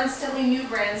are constantly new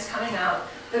brands coming out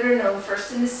that are known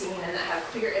first in the scene and that have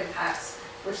clear impacts,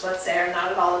 which, let's say, are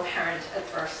not at all apparent at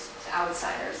first to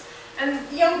outsiders. And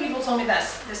young people told me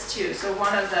this too. So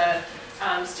one of the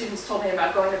students told me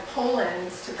about going to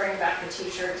Poland to bring back the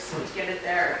t-shirts and to get it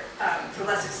there for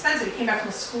less expensive. He came back from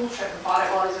a school trip and bought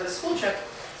it while he was at a school trip.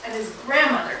 And his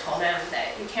grandmother told him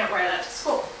that you can't wear that to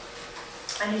school.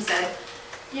 And he said,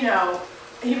 he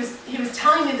was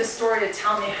telling me the story to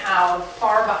tell me how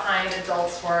far behind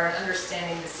adults were in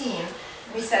understanding the scene.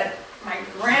 And he said, my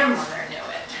grandmother knew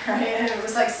it, right? And it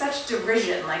was like such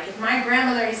derision. Like if my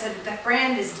grandmother, he said, that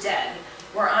brand is dead,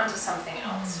 we're onto something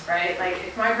else, right? Like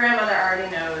if my grandmother already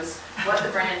knows what the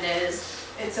brand is,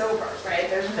 it's over, right?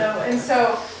 There's no, and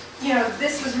so,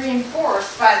 this was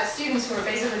reinforced by the students who were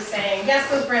basically saying, yes,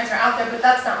 those brands are out there, but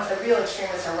that's not what the real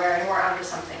extremists are wearing, we're onto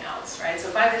something else, right?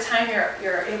 So by the time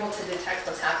you're able to detect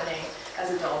what's happening as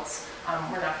adults,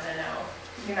 we're not going to know.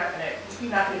 You're not going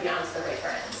to be onto the right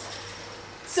brands.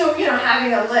 So,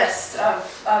 having a list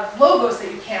of logos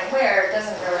that you can't wear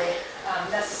doesn't really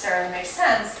necessarily make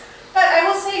sense. But I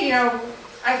will say,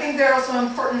 I think they're also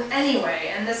important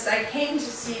anyway, and I came to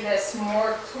see this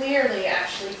more clearly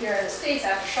actually here in the States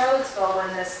after Charlottesville when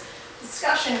this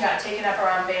discussion got taken up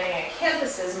around banning at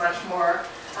campuses much more.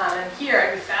 And here,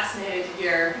 I'd be fascinated to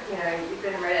hear, you've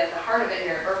been right at the heart of it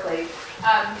here at Berkeley.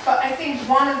 But I think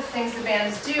one of the things the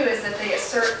bans do is that they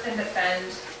assert and defend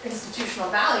institutional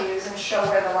values and show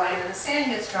where the line in the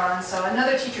sand gets drawn. So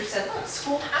another teacher said, look,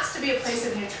 school has to be a place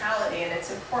of neutrality, and it's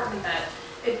important that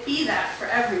it be that for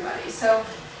everybody. So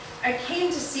I came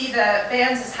to see the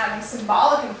bans as having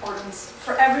symbolic importance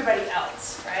for everybody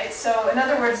else, right? So in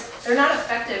other words, they're not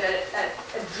effective at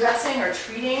addressing or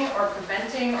treating or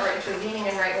preventing or intervening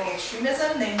in right-wing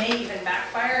extremism. They may even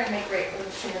backfire and make right-wing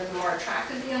extremism more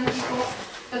attractive to young people,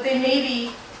 but they may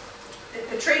be,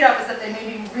 the trade-off is that they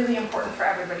may be really important for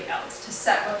everybody else to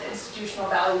set what the institutional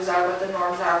values are, what the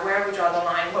norms are, where we draw the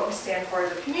line, what we stand for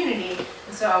as a community.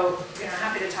 And so,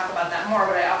 happy to talk about that more,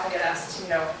 but I often get asked,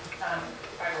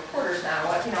 by reporters now,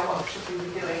 what should we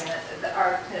be doing? And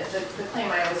the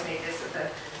claim I always make is that the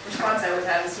response I always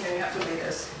have is, you have to weigh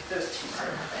those two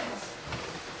cardinal things.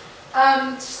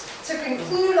 To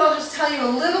conclude, I'll just tell you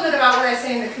a little bit about what I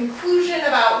say in the conclusion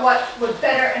about what would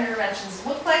better interventions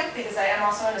look like, because I am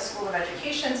also in a school of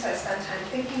education, so I spend time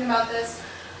thinking about this.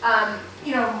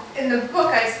 In the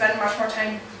book, I spend much more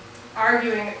time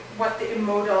arguing what the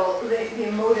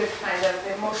emotive kind of,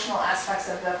 the emotional aspects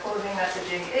of the clothing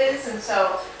messaging is, and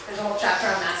so there's a whole chapter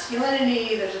on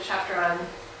masculinity, there's a chapter on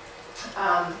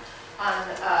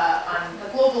the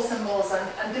global symbols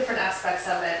and different aspects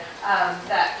of it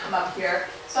that come up here.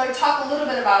 So I talk a little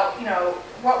bit about,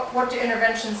 what do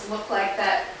interventions look like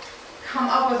that come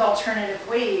up with alternative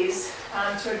ways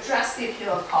to address the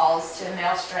appeal of calls to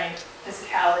male strength,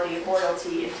 physicality,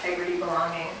 loyalty, integrity,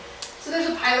 belonging. So there's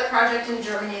a pilot project in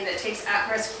Germany that takes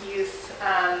at-risk youth,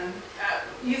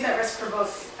 youth at risk for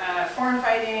both foreign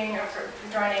fighting, or for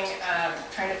joining,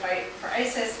 trying to fight for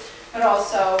ISIS, but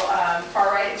also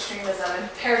far-right extremism,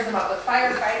 and pairs them up with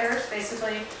firefighters,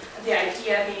 basically. The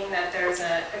idea being that there's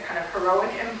a kind of heroic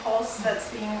impulse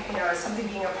that's being, something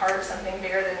being a part of something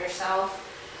bigger than yourself.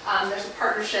 There's a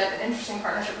partnership, an interesting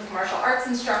partnership with martial arts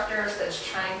instructors that's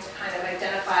trying to kind of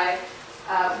identify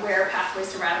where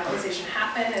pathways to radicalization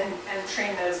happen and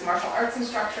train those martial arts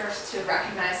instructors to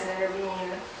recognize and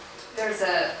intervene. There's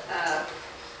a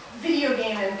video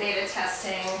game in beta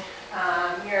testing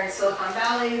here in Silicon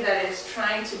Valley that is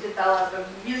trying to develop a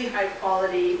really high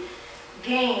quality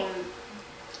game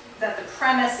that the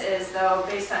premise is, though,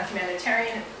 based on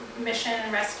humanitarian mission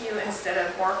rescue instead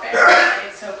of warfare,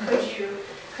 right? So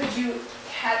could you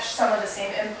catch some of the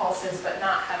same impulses but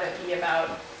not have it be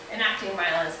about enacting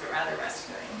violence, but rather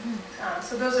rescuing.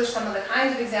 So those are some of the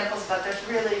kinds of examples, but there's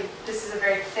really, this is a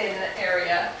very thin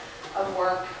area of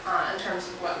work in terms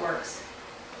of what works.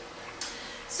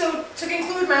 So to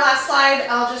conclude my last slide,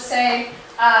 I'll just say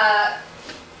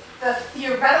the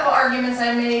theoretical arguments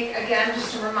I make, again,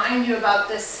 just to remind you about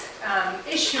this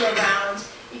issue around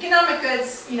economic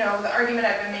goods. You know, the argument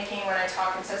I've been making when I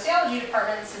talk in sociology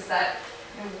departments is that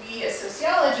we as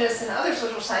sociologists and other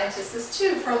social scientists, this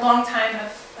too, for a long time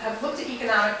have looked at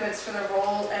economic goods for their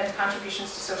role and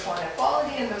contributions to social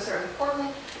inequality, and those are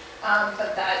important,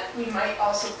 but that we might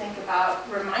also think about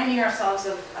reminding ourselves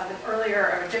of an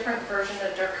earlier or a different version,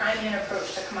 a Durkheimian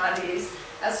approach to commodities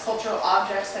as cultural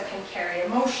objects that can carry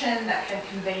emotion, that can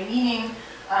convey meaning,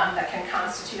 that can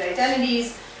constitute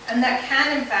identities, and that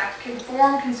can in fact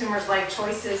inform consumers' life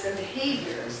choices and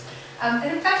behaviors. And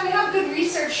in fact, we have good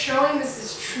research showing this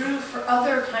is true for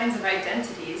other kinds of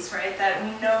identities, right? That we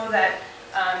know that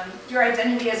your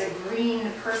identity as a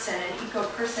green person, an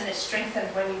eco-person, is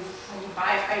strengthened when you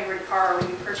buy a hybrid car, when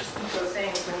you purchase eco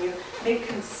things, when you make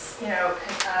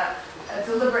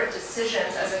deliberate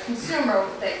decisions as a consumer.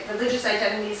 That religious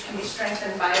identities can be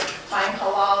strengthened by buying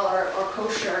halal or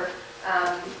kosher.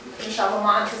 Michelle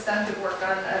Lamont has done good work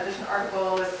on, there's an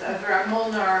article with Vera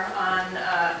Molnar on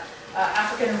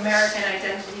African American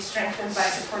identity strengthened by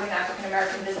supporting African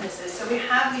American businesses. So we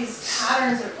have these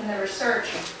patterns in the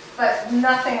research, but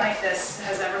nothing like this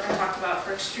has ever been talked about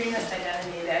for extremist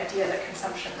identity, the idea that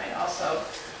consumption might also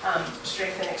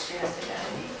strengthen extremist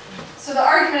identity. So the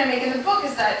argument I make in the book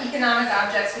is that economic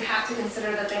objects, we have to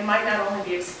consider that they might not only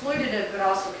be exploitative, but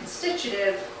also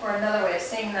constitutive, or another way of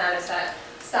saying that is that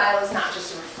style is not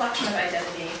just a reflection of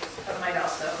identity, but might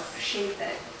also shape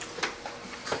it.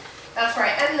 That's where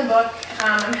I end the book.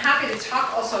 I'm happy to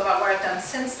talk also about what I've done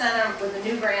since then with the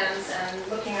new brands and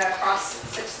looking across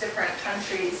 6 different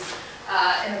countries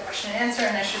in the question and answer.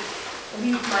 And I should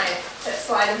leave my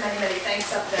slide of many, many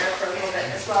thanks up there for a little bit,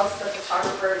 as well as the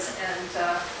photographers and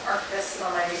archivists and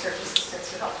all my research assistants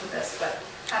who helped with this. But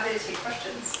happy to take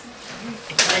questions.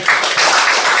 Thank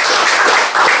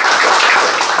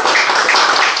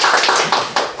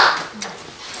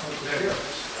you.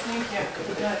 Thank you.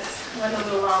 Good. Went a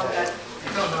little long, but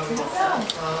No.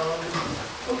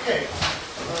 Okay.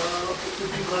 Do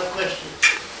people have questions?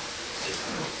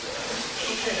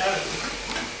 Okay, Aaron.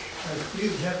 Do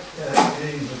you have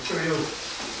any material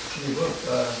in your book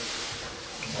about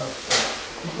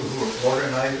people who are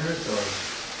organizers, or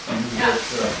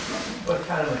what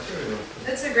kind of material?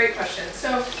 That's a great question.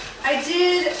 So I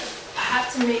did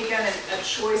have to make a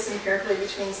choice empirically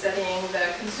between studying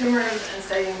the consumers and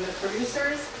studying the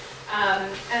producers.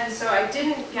 And so I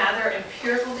didn't gather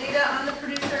empirical data on the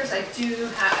producers. I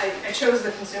chose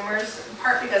the consumers, in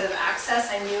part because of access.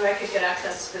 I knew I could get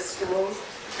access to the schools,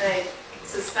 and I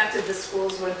suspected the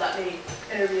schools would let me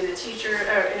interview the teacher,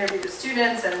 or interview the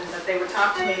students, and that they would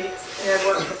talk to me because I'd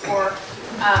worked before.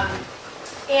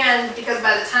 And because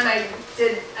by the time I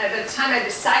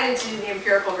decided to do the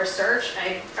empirical research,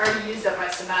 I already used up my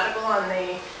sabbatical on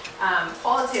the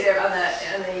qualitative, on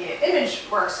the image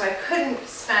work, so I couldn't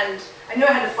spend, I knew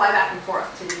I had to fly back and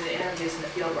forth to do the interviews and the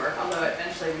field work, although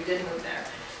eventually we did move there.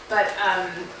 But,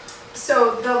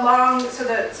 so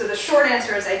the short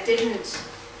answer is I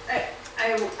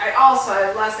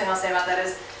also, the last thing I'll say about that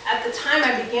is, at the time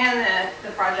I began the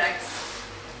project,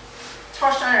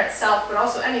 Torsteiner itself, but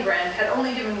also any brand, had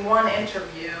only given one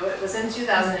interview. It was in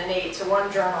 2008 to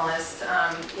one journalist,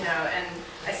 and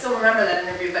I still remember that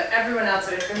interview, but everyone else,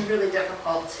 it had been really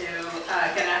difficult to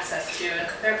get access to. And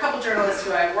there are a couple journalists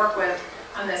who I work with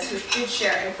on this who did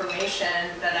share information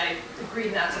that I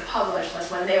agreed not to publish, like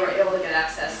when they were able to get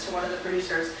access to one of the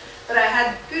producers. But I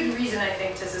had good reason, I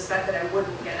think, to suspect that I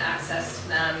wouldn't get access to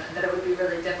them, and that it would be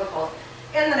really difficult,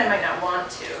 and that I might not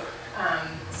want to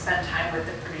spend time with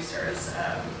the producers.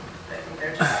 I think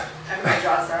they're just, everybody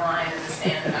draws their line in the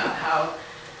sand about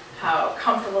how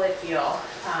comfortable they feel,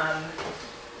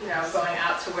 going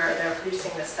out to where they're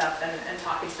producing this stuff and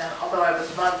talking to them, although I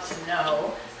would love to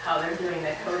know how they're doing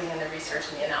the coding and the research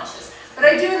and the analysis. But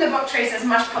I do in the book trace as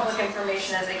much public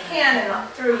information as I can, and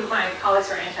through my colleagues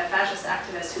who are anti-fascist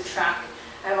activists who track,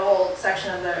 I have a whole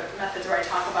section of the methods where I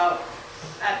talk about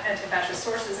anti-fascist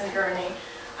sources in Germany.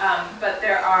 But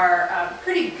there are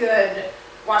pretty good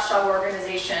watchdog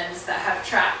organizations that have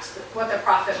tracked what their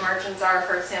profit margins are,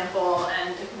 for example,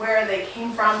 and where they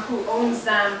came from, who owns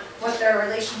them, what their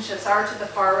relationships are to the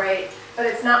far right. But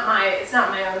it's not my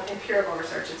own empirical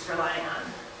research. It's relying on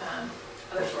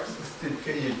other sources.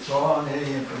 Can you draw on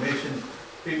any information,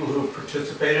 people who have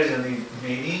participated in these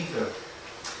meetings? Or?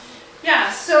 Yeah.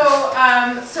 So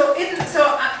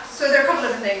so there are a couple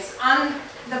different things. On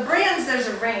the brands, there's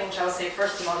a range, I'll say,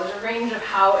 first of all. There's a range of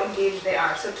how engaged they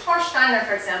are. So Tor Steiner,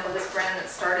 for example, this brand that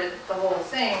started the whole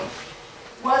thing,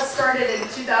 was started in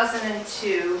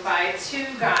 2002 by two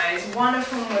guys, one of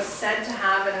whom was said to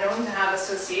have and known to have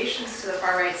associations to the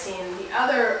far-right scene, the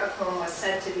other of whom was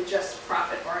said to be just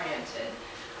profit-oriented.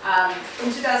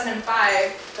 In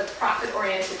 2005, the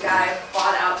profit-oriented guy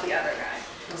bought out the other guy.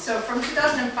 So from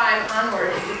 2005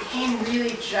 onward, it became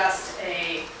really just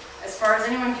a, as far as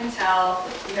anyone can tell,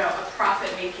 you know, a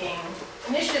profit-making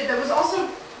initiative that was also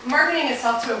marketing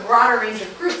itself to a broader range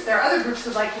of groups. There are other groups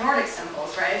with like Nordic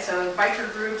symbols, right? So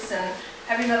biker groups and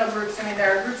heavy metal groups. I mean,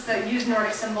 there are groups that use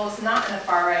Nordic symbols not in a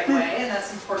far-right way, and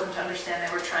that's important to understand.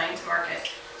 They were trying to market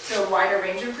to a wider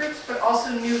range of groups, but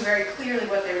also knew very clearly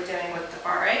what they were doing with the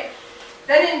far-right.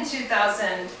 Then in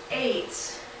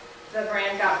 2008, the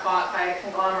brand got bought by a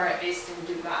conglomerate based in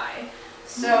Dubai.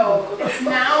 So it's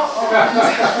now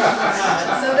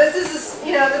owned. So this is,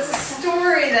 you know, this is a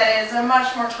story that is a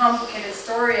much more complicated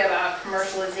story about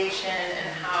commercialization and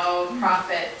how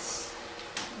profits,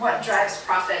 what drives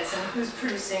profits and who's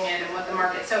producing it and what the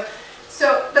market.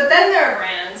 But then there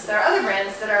are other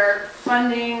brands that are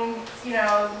funding, you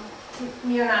know,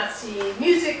 neo-Nazi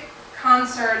music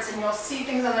concerts, and you'll see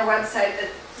things on their website that,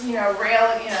 you know,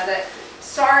 that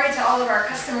sorry to all of our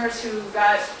customers who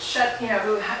got shut, you know,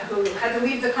 who had to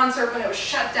leave the concert when it was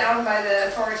shut down by the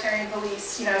authoritarian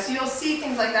police, you know, so you'll see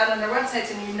things like that on their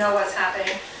websites and you know what's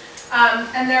happening.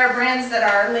 And there are brands that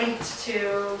are linked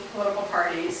to political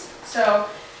parties. So,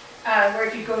 where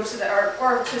if you go to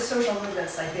or to social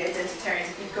movements like the Identitarians,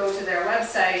 if you go to their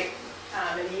website,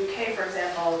 in the UK, for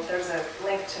example, there's a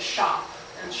link to Shop,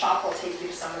 and Shop will take you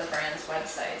to some of the brand's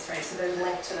websites, right? So there's a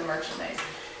link to the merchandise.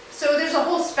 So there's a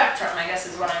whole spectrum, I guess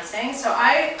is what I'm saying. So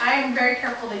I'm very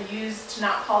careful to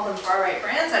not call them far-right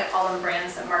brands. I call them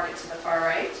brands that market to the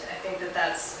far-right. I think that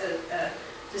that's a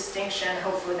distinction.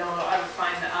 Hopefully no one will ever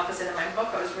find the opposite in my book.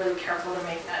 I was really careful to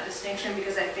make that distinction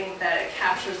because I think that it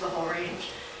captures the whole range.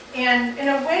 And in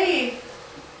a way,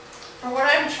 for what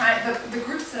I'm trying, the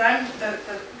groups that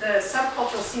the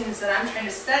subcultural scenes that I'm trying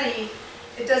to study,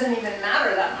 it doesn't even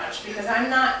matter that much because I'm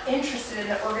not interested in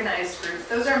the organized groups.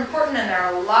 Those are important and there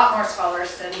are a lot more scholars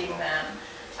studying them.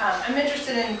 I'm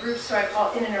interested in groups who I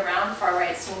call in and around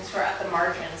far-right scenes who are at the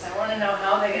margins. I want to know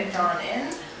how they get drawn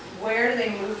in. Where do they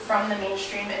move from the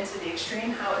mainstream into the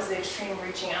extreme? How is the extreme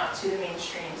reaching out to the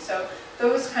mainstream? So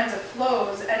those kinds of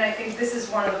flows, and I think this is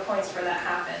one of the points where that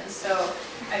happens. So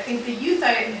I think the youth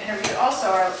I interviewed also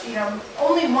are, you know,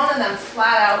 only one of them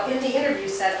flat out in the interview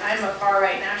said, I'm a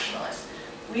far-right nationalist.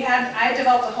 I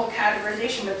developed a whole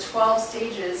categorization with 12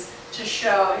 stages to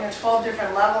show, you know, 12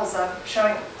 different levels of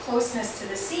showing closeness to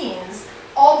the scenes.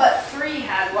 All but 3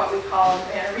 had what we call,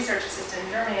 a research assistant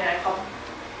in Germany, and I call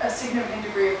a significant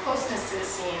degree of closeness to the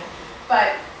scene.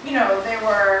 But, you know, they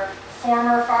were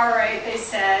former far-right, they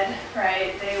said,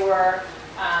 right? They were,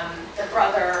 their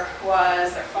brother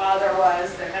was, their father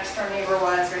was, their next door neighbor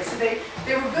was, right? So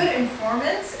they were good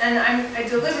informants, and I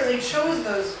deliberately chose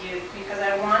those youth because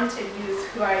I wanted youth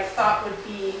who I thought would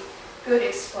be good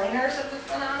explainers of the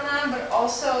phenomenon, but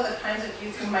also the kinds of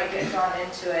youth who might get drawn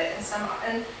into it.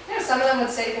 And you know, some of them would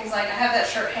say things like, I have that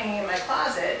shirt hanging in my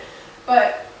closet,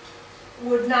 but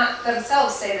would not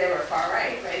themselves say they were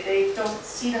far-right, right? They don't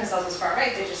see themselves as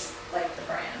far-right, they just like the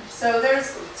brand. So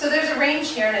there's a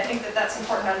range here, and I think that that's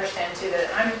important to understand too,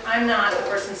 that I'm not the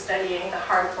person studying the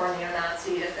hardcore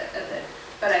neo-Nazi,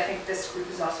 but I think this group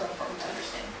is also important to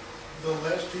understand. The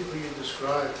last people you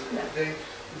described, Yeah.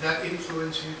 that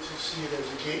influence you to see it as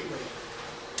a gateway.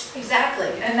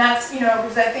 Exactly, and that's, you know,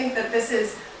 because I think that this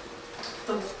is,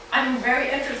 I'm very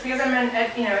interested, because I'm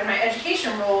in my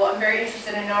education role, I'm very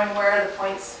interested in knowing where are the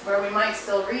points where we might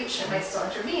still reach and might still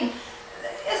intervene.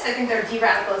 Yes, I think there are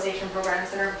de-radicalization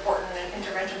programs that are important and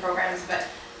intervention programs, but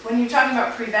when you're talking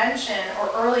about prevention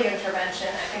or early intervention,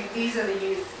 I think these are the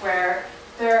youth where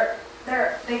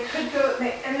they could go,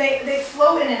 they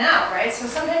flow in and out, right? So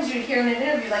sometimes you'd hear in an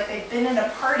interview like they've been in a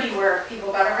party where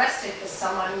people got arrested because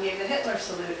someone gave the Hitler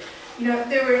salute. You know,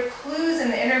 there were clues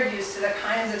in the interviews to the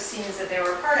kinds of scenes that they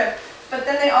were part of, but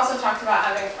then they also talked about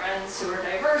having friends who were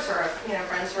diverse or, you know,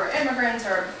 friends who are immigrants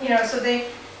or, you know, so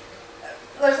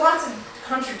there's lots of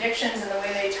contradictions in the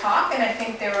way they talk, and I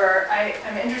think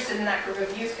I'm interested in that group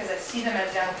of youth because I see them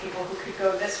as young people who could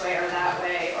go this way or that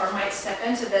way, or might step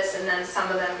into this and then some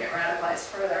of them get radicalized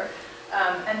further.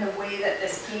 And the way that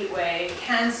this gateway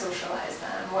can socialize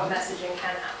them, what messaging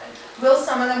can happen. Will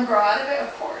some of them grow out of it?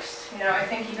 Of course. You know, I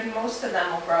think even most of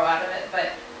them will grow out of it,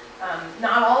 but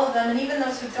not all of them, and even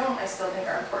those who don't, I still think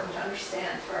are important to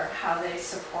understand for how they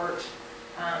support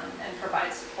and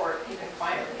provide support even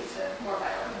quietly to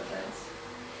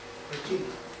Christine.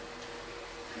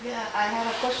 Yeah, I have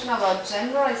a question about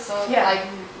gender. I saw Yeah. like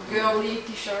girly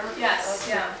t-shirts, Yes,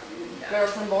 yeah.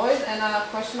 girls and boys, and a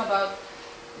question about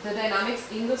the dynamics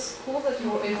in the school that you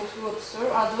were able to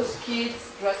observe. Are those kids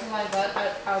dressing like that?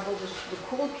 Are those the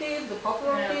cool kids, the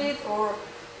popular Yeah. kids, or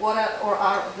what? Or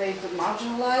are they the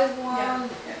marginalized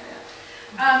ones?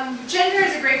 Gender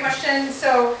is a great question.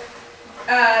 So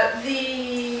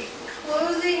the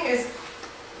clothing is,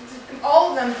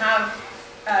 all of them have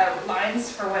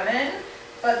lines for women,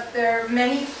 but there are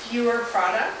many fewer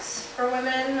products for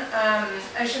women.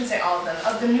 I shouldn't say all of them.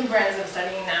 Of the new brands I'm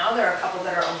studying now, there are a couple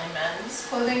that are only men's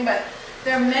clothing, but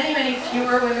there are many, many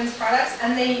fewer women's products,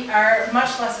 and they are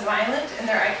much less violent in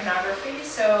their iconography,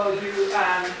 so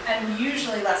and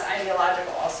usually less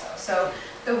ideological also. So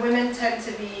the women tend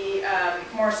to be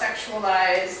more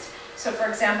sexualized. So for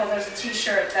example, there's a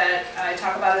t-shirt that I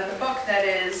talk about in the book that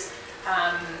is,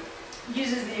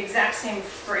 uses the exact same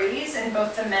phrase in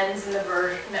both the men's and the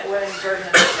women's version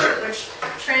of the shirt, which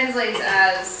translates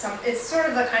as it's sort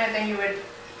of the kind of thing you would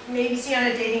maybe see on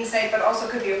a dating site, but also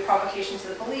could be a provocation to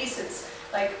the police. It's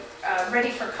like ready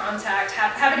for contact,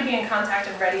 happy to be in contact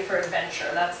and ready for adventure.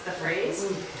 That's the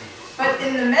phrase. But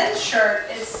in the men's shirt,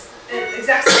 it's the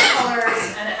exact same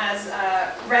colors, and it has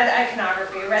red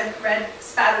iconography, red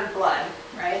spattered blood,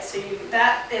 right? So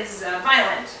that is a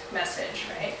violent message,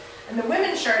 right? And the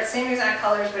women's shirt, same exact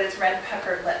colors, but it's red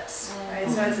peppered lips, right?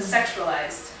 So it's a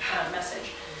sexualized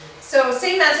message. So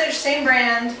same message, same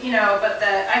brand, but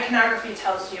the iconography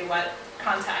tells you what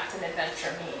contact and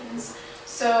adventure means.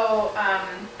 So,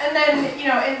 and then,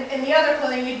 in the other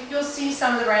clothing, you'll see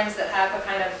some of the brands that have a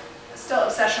kind of still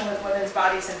obsession with women's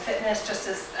bodies and fitness, just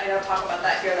as I don't talk about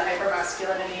that here, the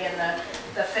hypermasculinity and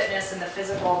the fitness and the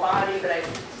physical body, but I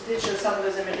did show some of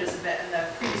those images a bit in the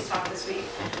previous talk this week.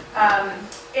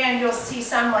 And you'll see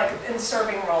some like in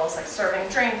serving roles, like serving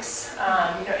drinks,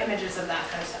 images of that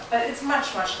kind of stuff. But it's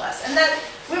much, much less. And that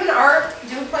women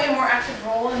do play a more active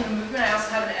role in the movement. I also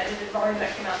have an edited volume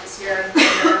that came out this year on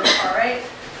the far right.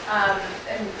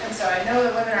 And so I know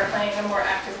that women are playing a more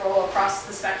active role across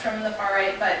the spectrum in the far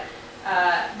right, but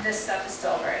this stuff is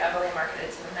still very heavily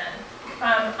marketed to the men.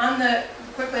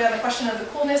 Quickly on the question of the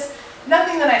coolness,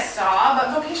 nothing that I saw,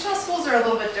 but vocational schools are a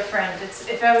little bit different.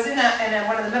 If I was in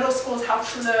one of the middle schools,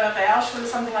 Hauptschule, Realschule,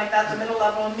 something like that, the middle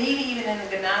level, maybe even in the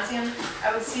gymnasium,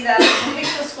 I would see that. In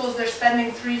vocational schools, they're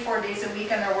spending 3-4 days a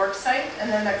week on their work site, and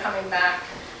then they're coming back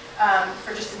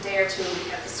for just a day or two a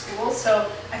week at the school. So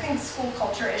I think school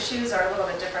culture issues are a little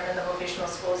bit different in the vocational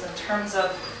schools in terms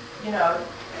of,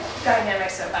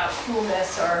 dynamics about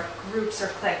coolness or groups or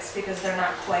cliques, because they're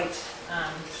not quite,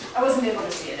 I wasn't able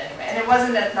to see it anyway. And it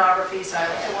wasn't ethnography, so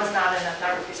it was not an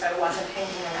ethnography, so I wasn't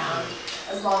hanging around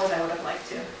as long as I would have liked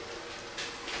to.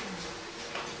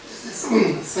 This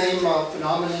same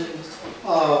phenomenon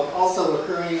also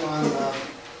occurring on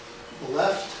the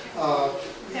left,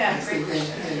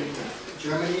 in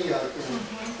Germany,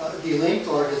 delinked,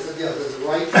 or does the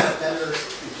right have better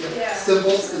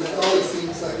symbols? And it always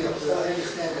seems like, I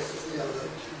understand this is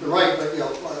the right, but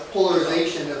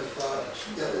polarization of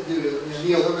due to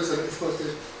neoliberalism is supposed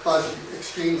to cause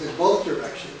extremes in both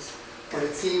directions, but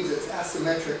it seems it's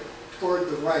asymmetric toward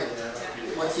the right.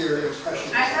 What's your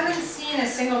impression? I haven't seen a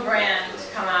single brand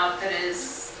come out that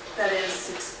is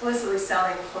explicitly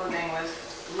selling clothing with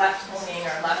left-leaning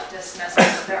or leftist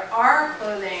messages. There are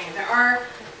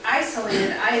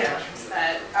isolated items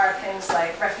that are things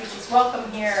like refugees welcome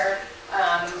here,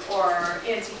 or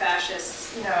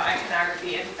anti-fascist,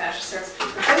 iconography, anti-fascist shirts.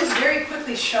 But those very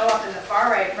quickly show up in the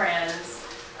far-right brands.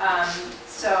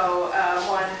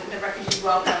 The refugees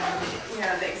welcome,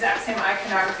 the exact same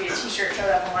iconography, a t-shirt showed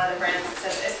up in one of the brands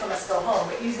that says Islamists go home,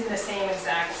 but using the same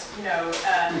exact,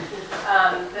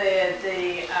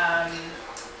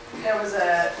 there was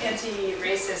a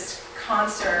anti-racist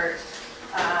concert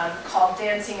called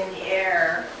Dancing in the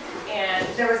Air, and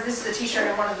this is a t-shirt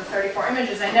in one of the 34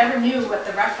 images. I never knew what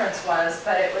the reference was,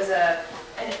 but it was a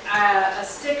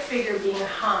stick figure being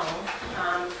hung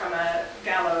from a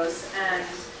gallows, and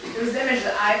it was the image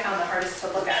that I found the hardest to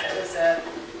look at. It was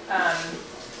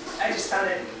I just found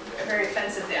it very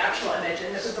offensive, the actual image,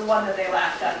 and it was the one that they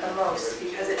laughed at the most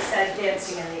because it said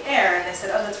dancing in the air, and they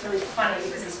said, oh, that's really funny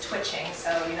because he's twitching,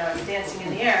 so it's dancing in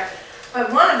the air.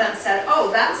 But one of them said, oh,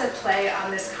 that's a play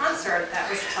on this concert that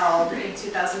was held in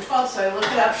 2012. So I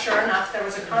looked it up, sure enough, there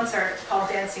was a concert called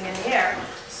Dancing in the Air.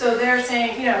 So they're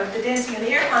saying, the Dancing in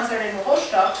the Air concert in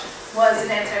Rostock was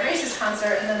an anti-racist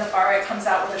concert, and then the far right comes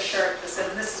out with a shirt that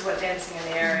says, this is what Dancing in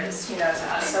the Air is, to us.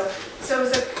 So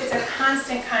it's a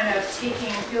constant kind of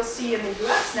taking, you'll see in the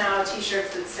US now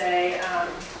t-shirts that say,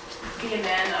 be a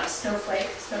man, not a snowflake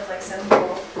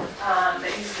symbol,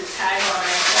 that use the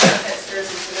tagline, hipsters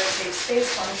into their safe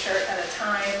space, one shirt at a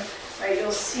time, right?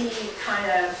 You'll see kind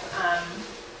of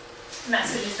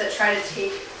messages that try to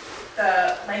take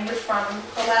the language from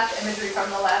the left, imagery from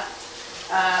the left.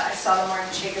 I saw them wearing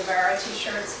Che Guevara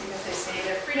t-shirts because they say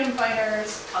they're freedom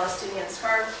fighters, Palestinian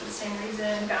scarves for the same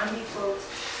reason, Gandhi quotes.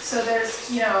 So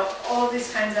there's, all of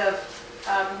these kinds of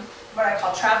what I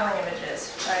call traveling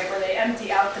images, right, where they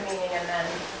empty out the meaning and then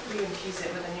reinfuse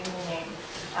it with a new meaning,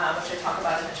 which I talk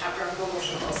about in the chapter on global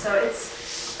symbols. So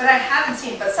it's, but I haven't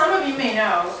seen, but some of you may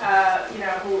know,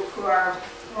 who are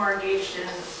more engaged in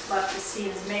leftist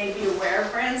scenes may be aware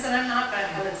of brands that I'm not, but I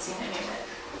haven't seen any of it.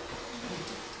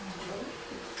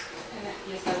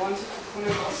 Yes, I wanted to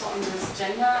comment also on this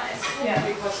gender aspect,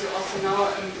 because you also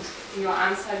now, in your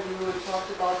answer, you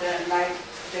talked about that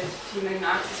female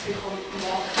narcissists become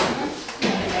more prominent,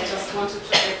 and I just wanted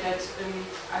to add that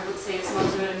I would say it's not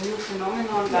a new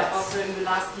phenomenon, but also in the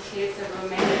last decades there were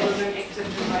many women active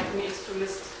in right-wing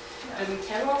extremist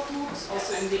terror groups,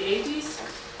 also in the 80s,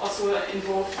 also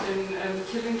involved in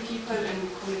killing people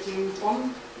and committing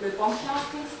bomb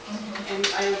blastings. And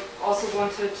I also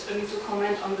wanted to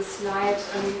comment on the slide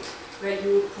where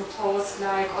you propose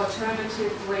like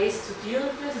alternative ways to deal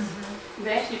with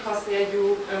that, because there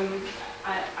you,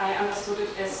 I understood it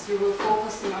as you were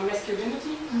focusing on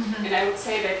masculinity, and I would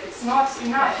say that it's not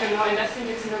enough, and I think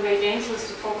it's in a way dangerous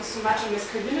to focus too much on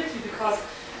masculinity, because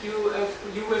you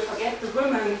will forget the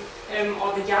women,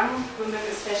 or the young women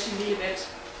especially, that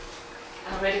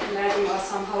are radicalizing or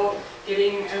somehow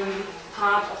getting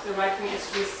part of the right-wing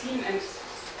extremist scene. And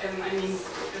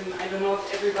I don't know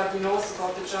if everybody knows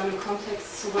about the German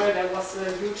context where there was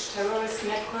a huge terrorist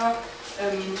network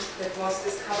that was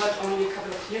discovered only a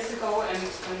couple of years ago, and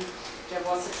there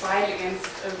was a trial against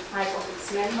 5 of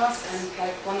its members, and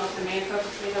like one of the main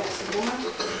perpetrators was a woman,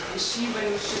 and she, when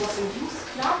she was in youth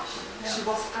club, she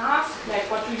was asked, like,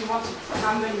 what do you want to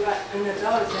become when you are an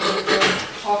adult? And they were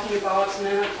talking about,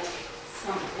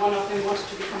 one of them wanted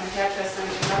to become a hairdresser and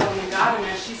another one a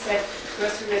gardener. She said,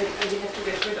 first we have to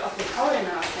get rid of the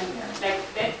foreigners, and like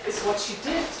that is what she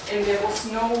did, and there was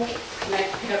no like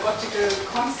pedagogical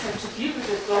concept to deal with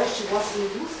it, though she was in the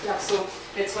youth club. So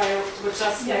that's why I would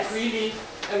just like really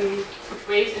put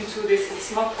weight into this. It's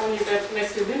not only the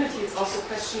masculinity, it's also a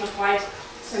question of white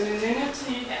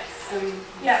femininity.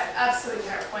 Yeah, absolutely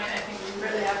fair point. I think we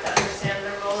really have to understand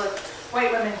the role of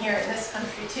white women here in this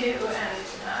country too,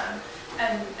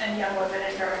 and young women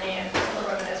in Germany and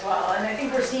older women as well. And I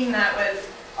think we're seeing that with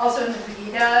also in the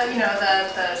Pegida,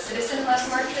 the citizen-less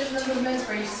marches and the movements,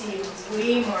 where you see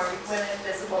way more women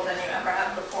visible than you ever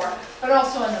have before, but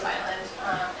also in the violent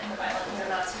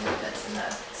Nazi movements and the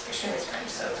extremist French.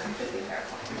 So completely fair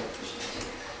point.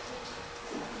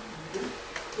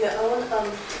 Yeah, I want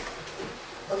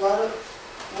a lot of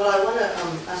what I want to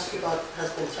ask you about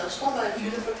has been touched on by a few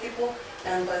different people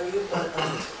and by you, but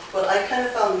what I kind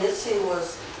of found missing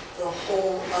was the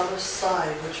whole other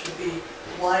side, which would be,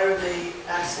 why are they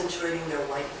accentuating their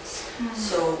whiteness?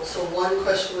 So one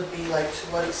question would be, like,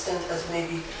 to what extent has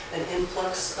maybe an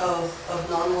influx of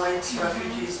non-whites,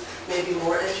 refugees, maybe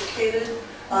more educated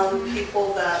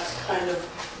people, that kind of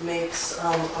makes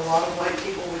a lot of white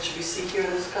people, which we see here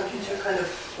in this country too, kind of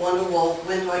wonder, well,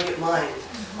 when do I get mine?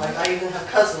 Like, I even have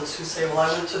cousins who say, well,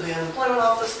 I went to the unemployment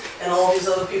office and all these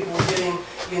other people were getting,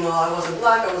 I wasn't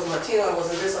black, I wasn't Latino, I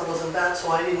wasn't this, I wasn't that,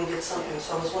 so I didn't get something.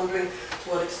 So I was wondering to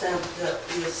what extent that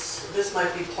this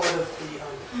might be part of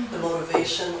the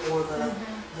motivation or the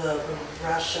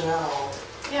rationale.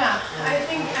 Yeah,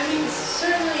 I mean,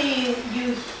 certainly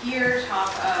you hear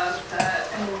talk of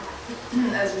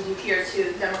as we do here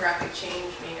too, demographic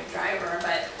change being a driver,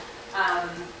 but I'm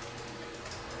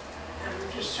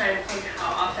just trying to think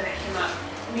how often it came up.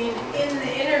 I mean, in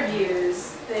the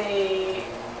interviews, they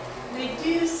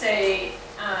do say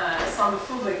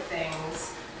Islamophobic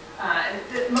things, and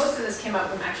most of this came up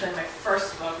from actually my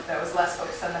first book that was less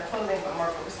focused on their clothing but more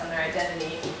focused on their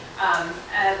identity.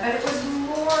 But it was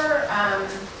more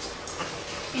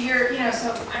fear,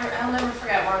 so I'll never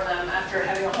forget one of them, after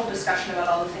having a whole discussion about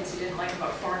all the things he didn't like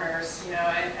about foreigners,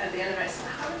 at the end of it I said,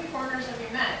 how many foreigners have you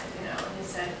met? And he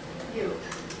said, you.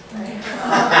 Right?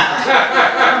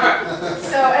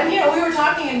 So, and we were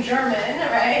talking in German,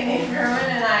 right? Native German,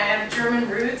 and I have German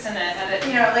roots, and I had it,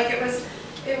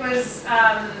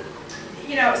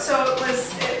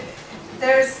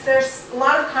 there's a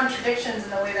lot of contradictions in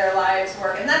the way their lives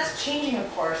work, and that's changing, of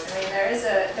course. I mean,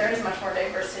 there is much more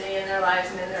diversity in their lives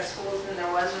and in their schools than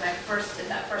there was when I first did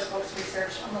that first books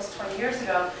research almost 20 years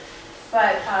ago.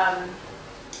 But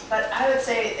I would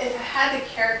say, if I had to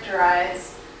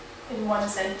characterize in one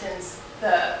sentence,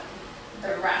 the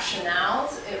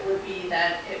rationales, it would be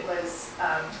that it was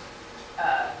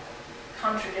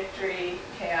contradictory,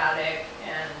 chaotic,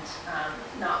 and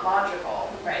not logical,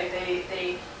 right?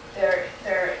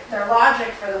 Their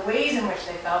logic for the ways in which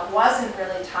they felt wasn't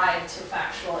really tied to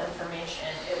factual information.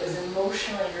 It was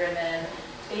emotionally driven,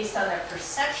 based on their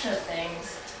perception of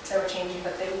things that were changing,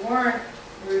 but they weren't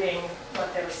rooting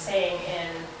what they were saying in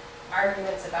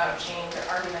arguments about change or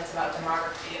arguments about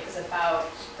demography. It was about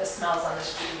the smells on the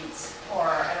streets, or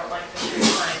I don't like the street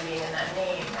sign being in that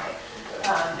name, right?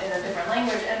 In a different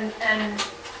language. And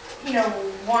you know,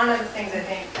 one of the things I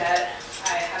think that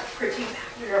I have critiqued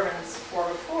the Germans for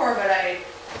before, but I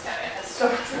have so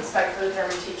much respect for the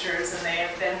German teachers, and they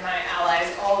have been my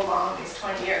allies all along these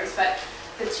 20 years. But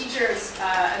the teachers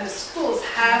and the schools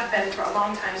have been for a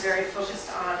long time very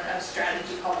focused on a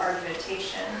strategy called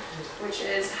argumentation, which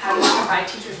is how to provide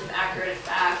teachers with accurate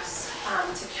facts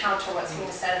to counter what's being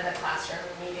said in the classroom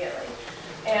immediately.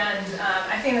 And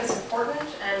I think that's important,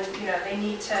 and you know, they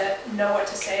need to know what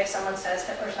to say if someone says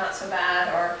Hitler's not so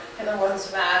bad, or Hitler wasn't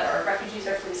so bad, or refugees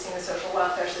are fleecing the social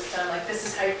welfare system. Like, this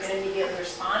is how you can immediately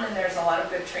respond, and there's a lot of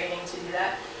good training to do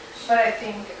that. But I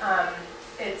think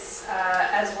it's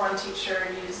as one teacher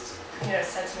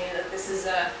said to me, that this is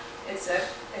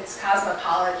it's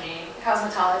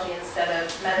cosmetology instead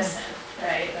of medicine,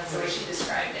 right? That's the way she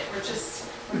described it. We're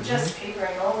just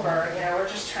papering over, you know, we're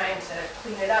just trying to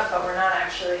clean it up, but we're not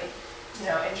actually, you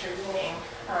know, intervening.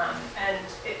 And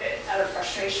out of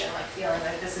frustration, like feeling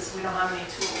like we don't have any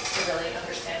tools to really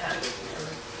understand how to do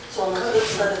it. So on the flip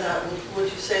side of that, would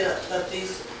you say that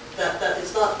that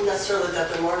it's not necessarily that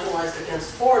they're marginalized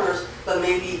against foreigners, but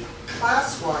maybe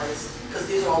class-wise, because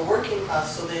these are all working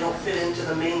class, so they don't fit into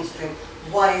the mainstream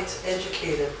white,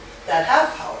 educated, that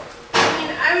have power? I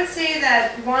mean, I would say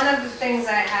that one of the things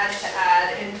I had to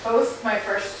add in both my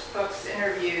first book's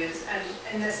interviews and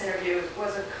in this interview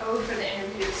was a code for the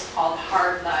interviews called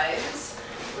Hard Lives,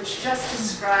 which just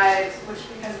describes,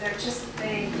 because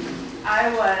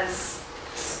I was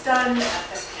stunned at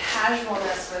the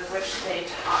casualness with which they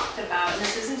talked about, and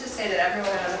this isn't to say that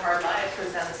everyone who has a hard life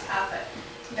goes down this path, but,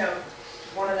 you know,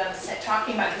 one of them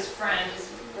talking about his friend, his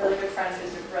really good friend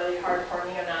who's a really hardcore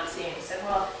neo-Nazi, and he said,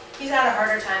 well, he's had a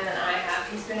harder time than I have.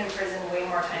 He's been in prison way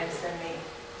more times than me,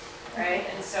 right?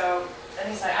 And so, then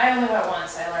he's like, I only went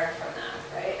once, I learned from that,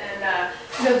 right? And,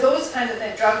 you know, those kinds of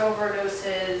things, drug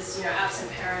overdoses, you know,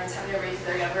 absent parents, having to raise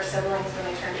their younger siblings when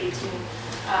they turned 18,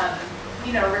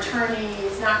 you know,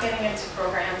 returnees, not getting into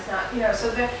programs, not, you know,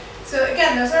 so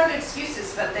again, those aren't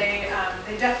excuses, but these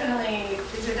are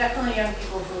definitely young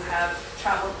people who have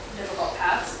traveled difficult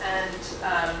paths and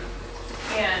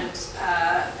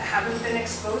haven't been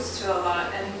exposed to a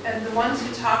lot. And the ones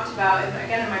who talked about, and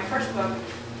again in my first book,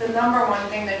 the number one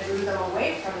thing that drew them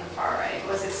away from the far right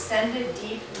was extended,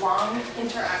 deep, long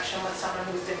interaction with someone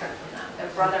who's different from them. Their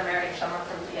brother married someone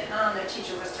from Vietnam, their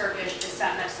teacher was Turkish, they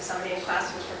sat next to somebody in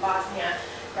class who was from Bosnia,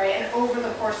 right? And over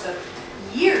the course of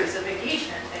years of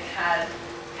engagement, they had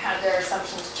their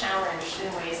assumptions challenged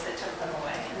in ways that took them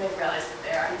away, and they realized that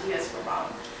their ideas were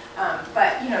wrong.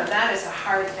 But you know, that is a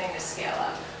hard thing to scale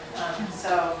up.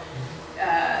 So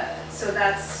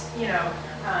that's, you know,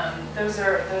 those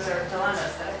are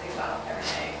dilemmas that I think about every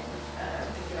day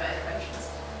thinking about interventions.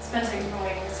 Spencer, you've been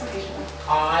waiting so patiently.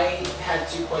 I had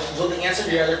two questions. Well, the answer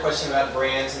to your other question about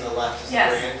brands and the leftist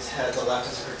brands, the left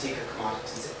has a critique of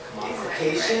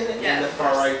commodification, right. and the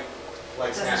far right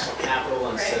likes national capital,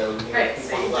 and so you know,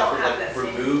 people on the left would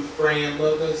like remove brand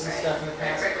logos and stuff in the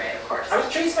past. Right, of course. I was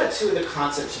curious about two of the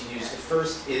concepts you used. The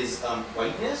first is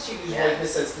whiteness. You use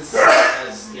whiteness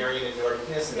as Aryan and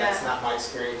Nordicness, and that's not my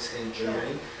experience in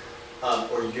Germany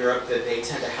or Europe, that they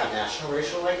tend to have national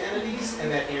racial identities, and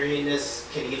that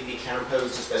Aryanness can even be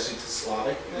counterposed, especially to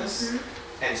Slavicness.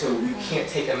 And so you can't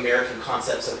take American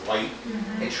concepts of white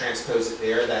and transpose it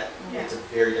there. That it's a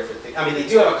very different thing. I mean, they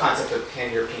do have a concept of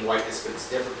pan-European whiteness, but it's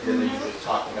different than they're usually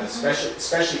talking about,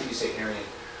 especially if you say Aryan.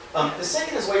 The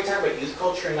second is why you talk about youth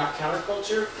culture and not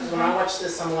counterculture. Because when I watch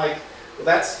this, I'm like, well,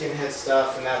 that's skinhead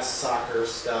stuff and that's soccer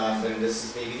stuff, and this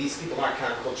is maybe these people aren't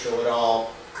countercultural at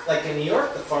all. Like in New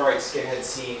York, the far-right skinhead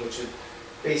scene, which would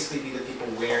basically be the people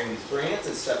wearing these brands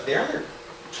and stuff, they're in their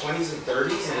 20s and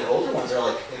 30s, and the older ones are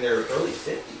like in their early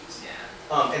 50s.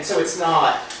 And so it's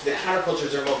not, the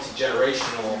countercultures are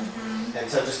multi-generational, and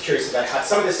so I'm just curious about how,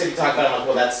 some of this stuff you talk about, I'm like,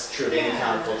 well, that's true of any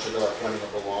counterculture, they're like wanting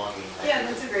a belonging. Yeah,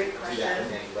 that's a great question. Do that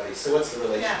with anybody. So what's the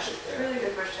relationship there? Really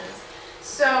good questions.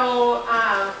 So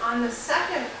on the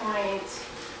second point,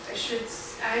 I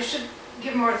should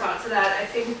give more thought to that. I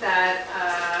think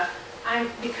that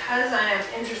because I am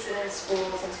interested in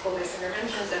schools and school-based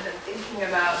interventions, I've been thinking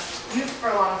about youth for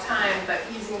a long time, but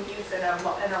using youth in a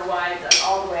wide, like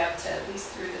all the way up to at least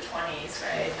through the 20s,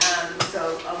 right?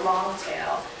 So a long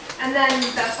tail. And then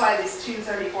that's why these two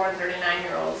 34 and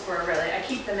 39-year-olds were really, I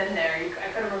keep them in there. I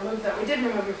could have removed them. We did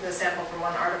remove them from the sample from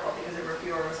one article because the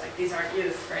reviewer was like, these aren't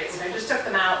youth, right? So I just took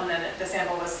them out, and then the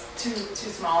sample was too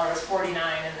small. It was 49,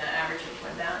 and the average age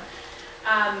went down.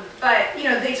 But, you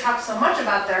know, they talked so much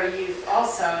about their youth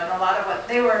also, and a lot of what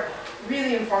they were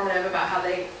really informative about how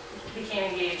they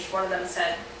became engaged. One of them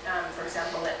said, for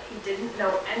example, that he didn't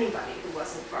know anybody who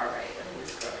wasn't far right when he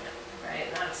was growing up,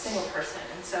 right? Not a single person.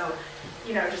 And so,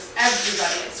 you know, just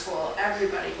everybody at school,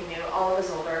 everybody he knew, all of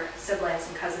his older siblings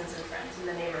and cousins and friends in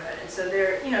the neighborhood. And so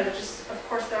they're, you know, they're just, of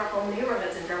course, there are whole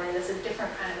neighborhoods in Germany. That's a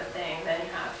different kind of a thing than you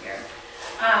have here.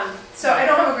 So I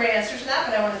don't have a great answer to that,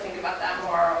 but I want to think about that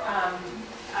more.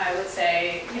 I would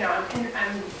say, you know,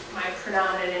 my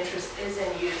predominant interest is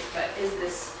in youth, but is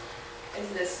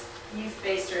this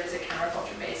youth-based or is it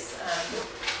counterculture-based?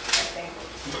 I think.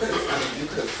 You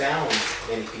could have found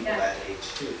many people that age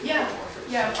too. If you were more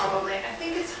for Yeah, probably. I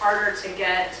think it's harder to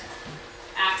get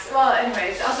access. Well,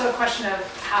 anyway, it's also a question of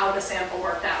how the sample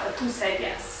worked out, like who said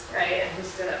yes, right, and who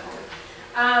stood up.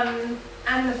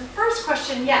 And the first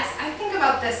question, yes, I think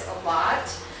about this a lot,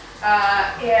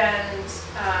 and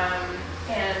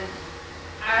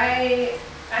I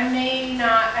may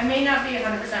not be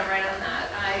 100% right on that.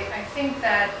 I think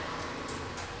that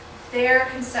their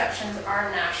conceptions are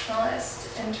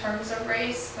nationalist in terms of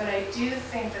race, but I do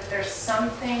think that there's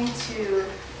something to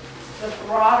the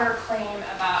broader claim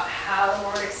about how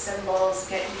Nordic symbols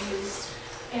get used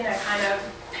in a kind of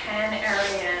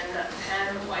pan-Aryan,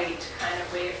 pan-white kind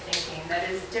of way of thinking that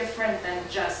is different than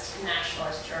just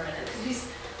nationalist German. Because these,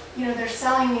 you know, they're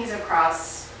selling these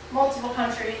across multiple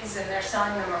countries, and they're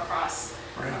selling them across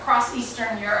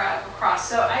Eastern Europe,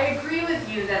 so I agree with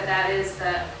you that that is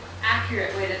the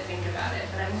accurate way to think about it,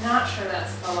 but I'm not sure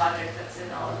that's the logic that's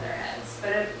in all of their heads.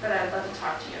 But I'd love to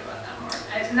talk to you about that more.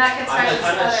 And that gets back to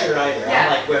I'm not sure either. Yeah.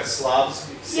 I'm like, with Slavs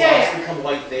become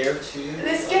white there too?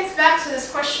 This gets back to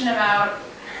this question about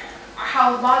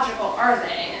how logical are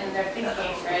they in their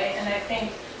thinking, right? And I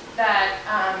think that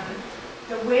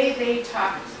the way they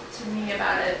talked to me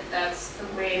about it, that's the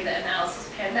way the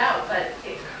analysis panned out, but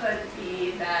it could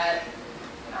be that,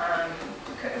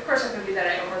 of course it could be that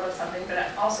I overlooked something, but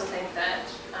I also think that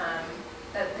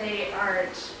that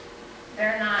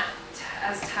they're not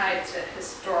as tied to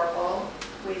historical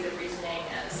ways of reasoning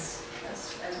as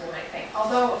we might think.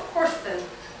 Although, of course,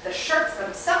 the shirts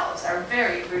themselves are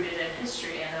very rooted in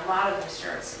history, and a lot of the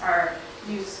shirts are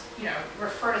used, you know,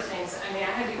 refer to things. I mean,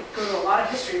 I had to go to a lot of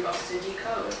history books to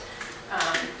decode.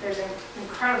 There's an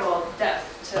incredible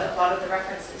depth to a lot of the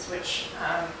references, which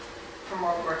from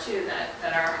World War II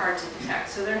that are hard to detect.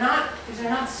 So these are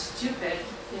not stupid,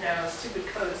 you know, stupid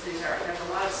codes. There's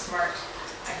a lot of smart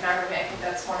iconography. I think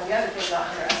that's one of the other things about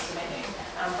underestimating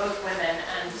both women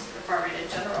and the far right in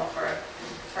general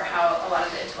for how a lot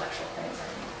of the intellectual things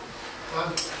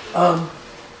are.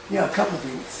 Yeah, a couple of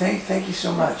things. Thank you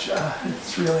so much.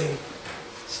 It's really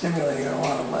stimulating on a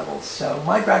lot of levels. So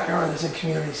my background is in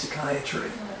community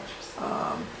psychiatry.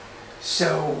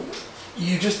 So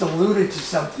you just alluded to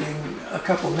something a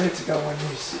couple of minutes ago when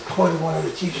you quoted one of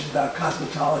the teachers about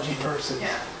cosmetology versus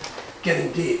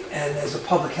getting deep. And as a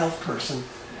public health person,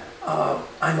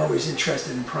 I'm always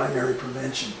interested in primary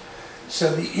prevention.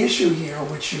 So the issue here,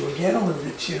 which you again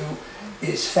alluded to,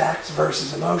 is facts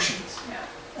versus emotions.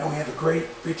 And we have a great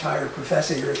retired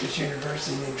professor here at this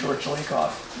university named George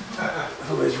Lakoff,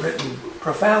 who has written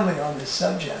profoundly on this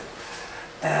subject.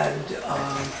 And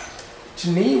to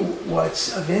me,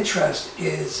 what's of interest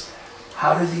is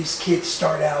how do these kids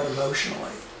start out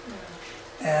emotionally?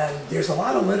 And there's a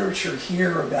lot of literature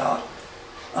here about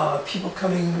people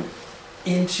coming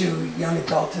into young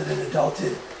adulthood and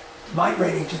adulthood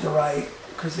migrating to the right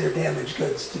because they're damaged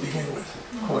goods to begin with,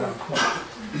 quote unquote.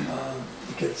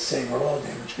 You could say we're all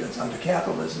damaged goods under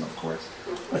capitalism, of course,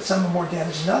 but some are more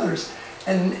damaged than others.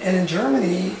 And in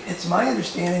Germany, it's my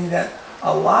understanding that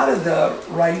a lot of the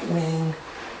right-wing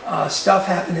stuff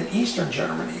happened in Eastern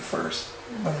Germany first,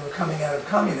 when they were coming out of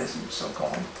communism,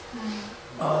 so-called.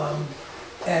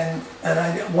 And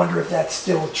I wonder if that's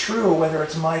still true, whether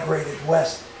it's migrated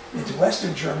west into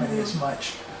Western Germany as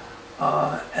much.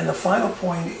 And the final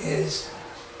point is,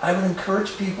 I would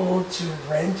encourage people to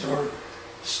rent or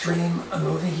stream a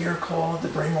movie here called The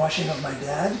Brainwashing of My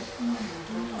Dad,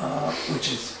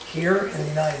 which is here in the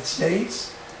United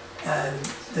States. And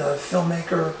the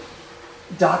filmmaker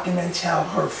documents how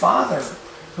her father,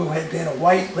 who had been a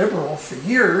white liberal for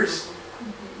years,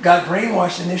 got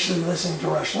brainwashed initially listening to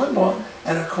Rush Limbaugh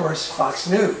and of course Fox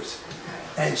News.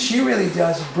 And she really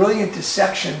does a brilliant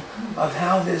dissection of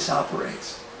how this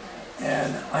operates.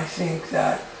 And I think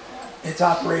that it's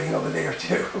operating over there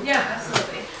too. Yeah,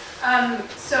 absolutely.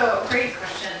 So great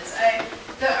questions.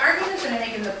 The argument that I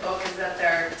make in the book is that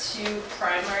there are two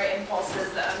primary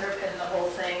impulses that underpin the whole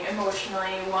thing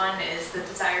emotionally. One is the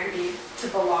desire to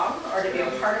belong or to be a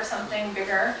part of something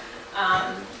bigger.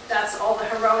 That's all the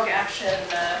heroic action,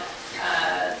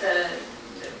 the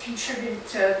contribute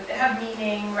to have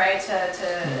meaning, right?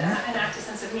 To enact a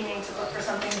sense of meaning, to look for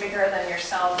something bigger than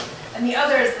yourself. And the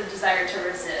other is the desire to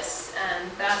resist,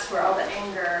 and that's where all the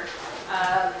anger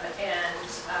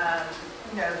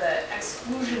the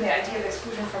exclusion, the idea of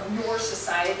exclusion from your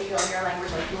society, on your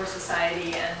language, like your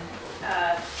society, and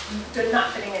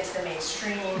not fitting into the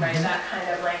mainstream, right? That kind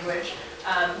of language.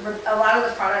 A lot of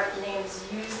the product names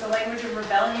use the language of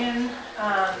rebellion.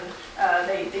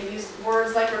 They use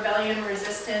words like rebellion,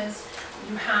 resistance.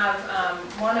 You have,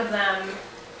 one of them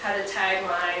had a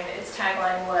tagline. Its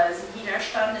tagline was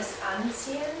Widerstand ist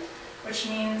anziehen, which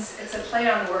means, it's a play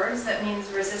on words that means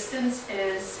resistance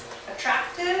is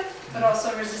attractive, but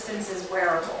also resistance is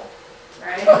wearable,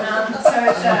 right? So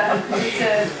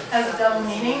it has a double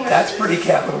meaning. That's pretty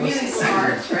capitalist. Really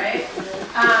smart, right?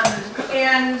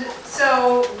 And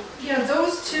so,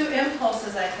 those two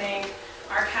impulses, I think,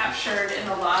 are captured in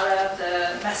a lot of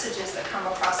the messages that come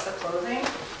across the clothing,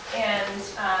 and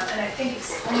I think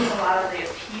explain a lot of the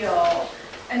appeal.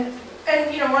 And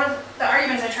one of the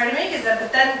arguments I try to make is that,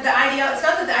 but then it's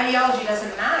not that the ideology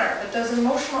doesn't matter, but those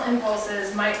emotional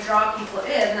impulses might draw people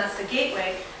in, that's the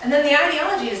gateway, and then the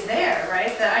ideology is there,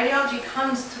 right? The ideology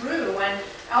comes through when,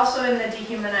 also in the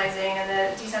dehumanizing and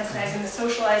the desensitizing, the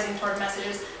socializing toward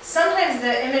messages. Sometimes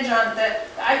the image on the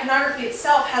iconography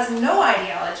itself has no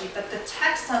ideology, but the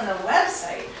text on the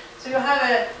website, so you'll have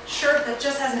a shirt that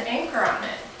just has an anchor on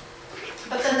it.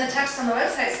 But then the text on the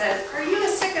website says, are you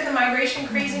as sick of the migration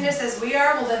craziness as we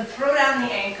are? Well, then throw down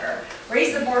the anchor,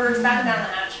 raise the borders, batten down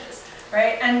the hatches,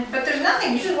 right? But there's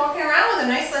nothing. You're just walking around with a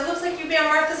nice, it looks like you'd be on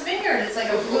Martha's Vineyard. It's like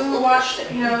a blue washed,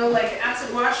 like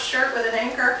acid washed shirt with an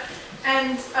anchor,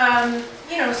 and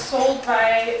sold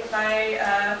by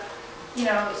a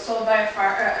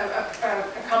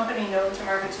company known to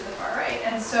market to the far right.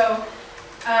 And so.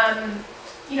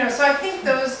 So I think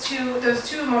those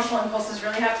two emotional impulses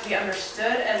really have to be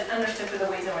understood for the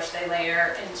ways in which they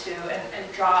layer into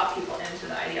and draw people into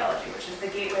the ideology, which is the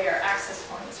gateway or access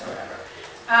points or whatever.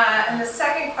 And the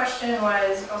second question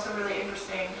was also really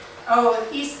interesting. Oh,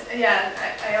 East, yeah,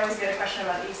 I always get a question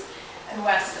about East and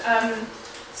West.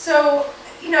 So,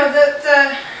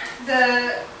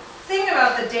 the thing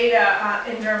about the data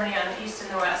in Germany on the East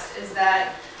and the West is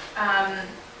that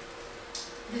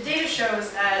the data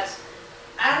shows that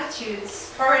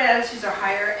far-right attitudes are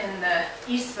higher in the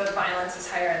East, but violence is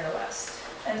higher in the West.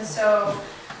 And so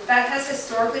that has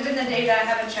historically been the data. I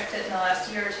haven't checked it in the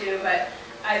last year or two, but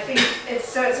I think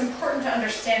it's important to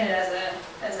understand it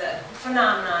as a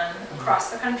phenomenon across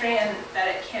the country, and that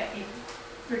it can't be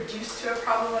reduced to a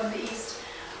problem of the East.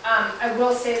 I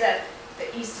will say that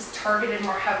the East is targeted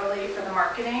more heavily for the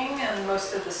marketing, and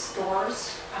most of the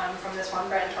stores from this one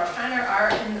brand, Torsteiner, are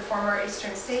in the former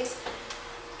Eastern states.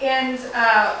 And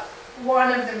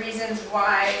one of the reasons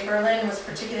why Berlin was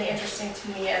particularly interesting to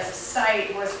me as a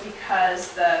site was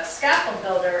because the scaffold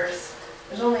builders,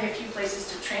 there's only a few places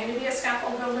to train to be a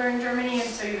scaffold builder in Germany, and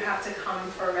so you have to come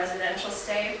for a residential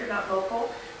stay if you're not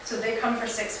local. So they come for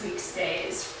 6-week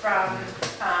stays from,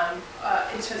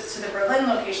 to the Berlin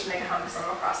location, they come from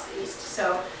across the East.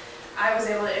 So I was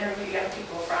able to interview young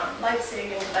people from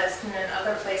Leipzig and Dresden and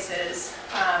other places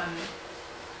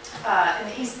in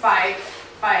the East by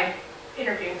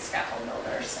interviewing scaffold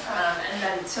builders, and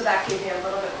then so that gave me a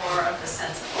little bit more of the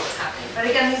sense of what's happening. But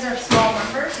again, these are small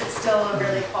numbers. It's still a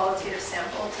really qualitative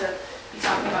sample to be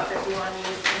talking about 51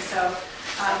 youth, and so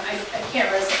I can't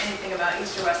really say anything about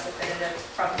East or West definitive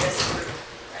from this group.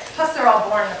 Right? Plus, they're all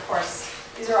born, of course.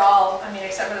 These are all,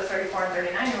 except for the 34 and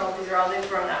 39-year-old, they've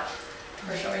grown up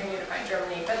for showing unified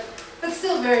Germany, but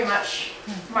still very much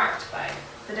marked by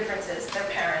the differences, their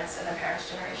parents and their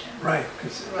parents' generation. Right,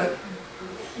 because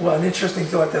well, an interesting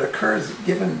thought that occurs,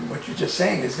 given what you're just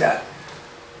saying, is that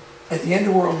at the end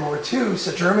of World War II,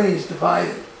 so Germany is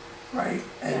divided, right?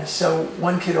 And so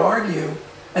one could argue,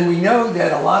 and we know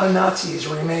that a lot of Nazis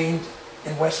remained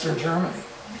in Western Germany.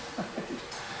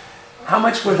 How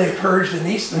much were they purged in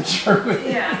Eastern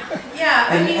Germany? Yeah.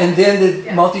 And then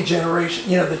the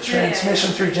multi-generation, the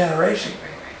transmission through generation.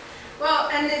 Well,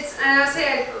 and I would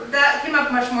say that came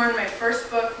up much more in my first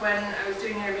book when I was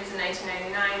doing interviews in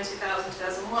 1999, 2000,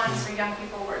 2001. So young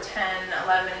people were 10,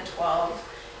 11, 12,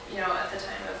 at the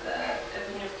time of the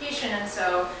unification, and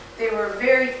so they were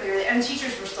very clearly, and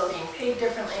teachers were still being paid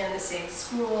differently in the same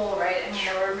school, right? I mean,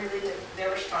 there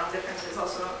were strong differences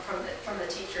also from the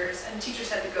teachers, and teachers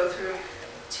had to go through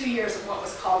 2 years of what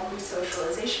was called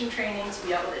resocialization training to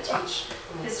be able to teach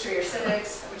history or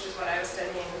civics, which is what I was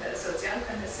studying, the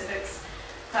Sociology civics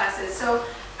classes. So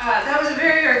that was a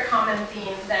very, very common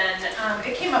theme then.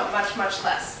 It came up much, much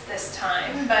less this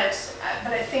time, but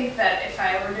I think that if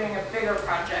I were doing a bigger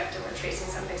project and we're tracing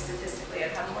something statistically,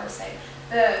 I'd have more to say.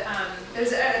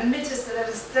 There's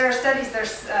there are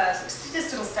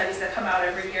statistical studies that come out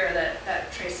every year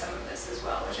that trace some of this as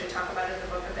well, which I talk about in the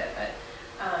book a bit,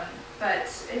 but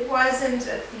it wasn't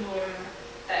a theme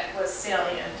that was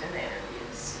salient in the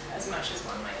interviews as much as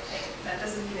one might think. That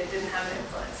doesn't mean it didn't have an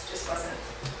influence, it just wasn't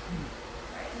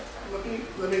right in the front.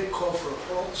 Let me call for a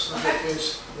halt, so that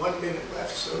there's 1 minute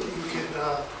left, so you can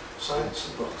sign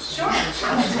some books. Sure. Okay,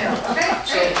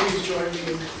 So great. please join me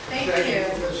in Thank thanking you.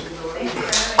 Professor Miller. Thank you.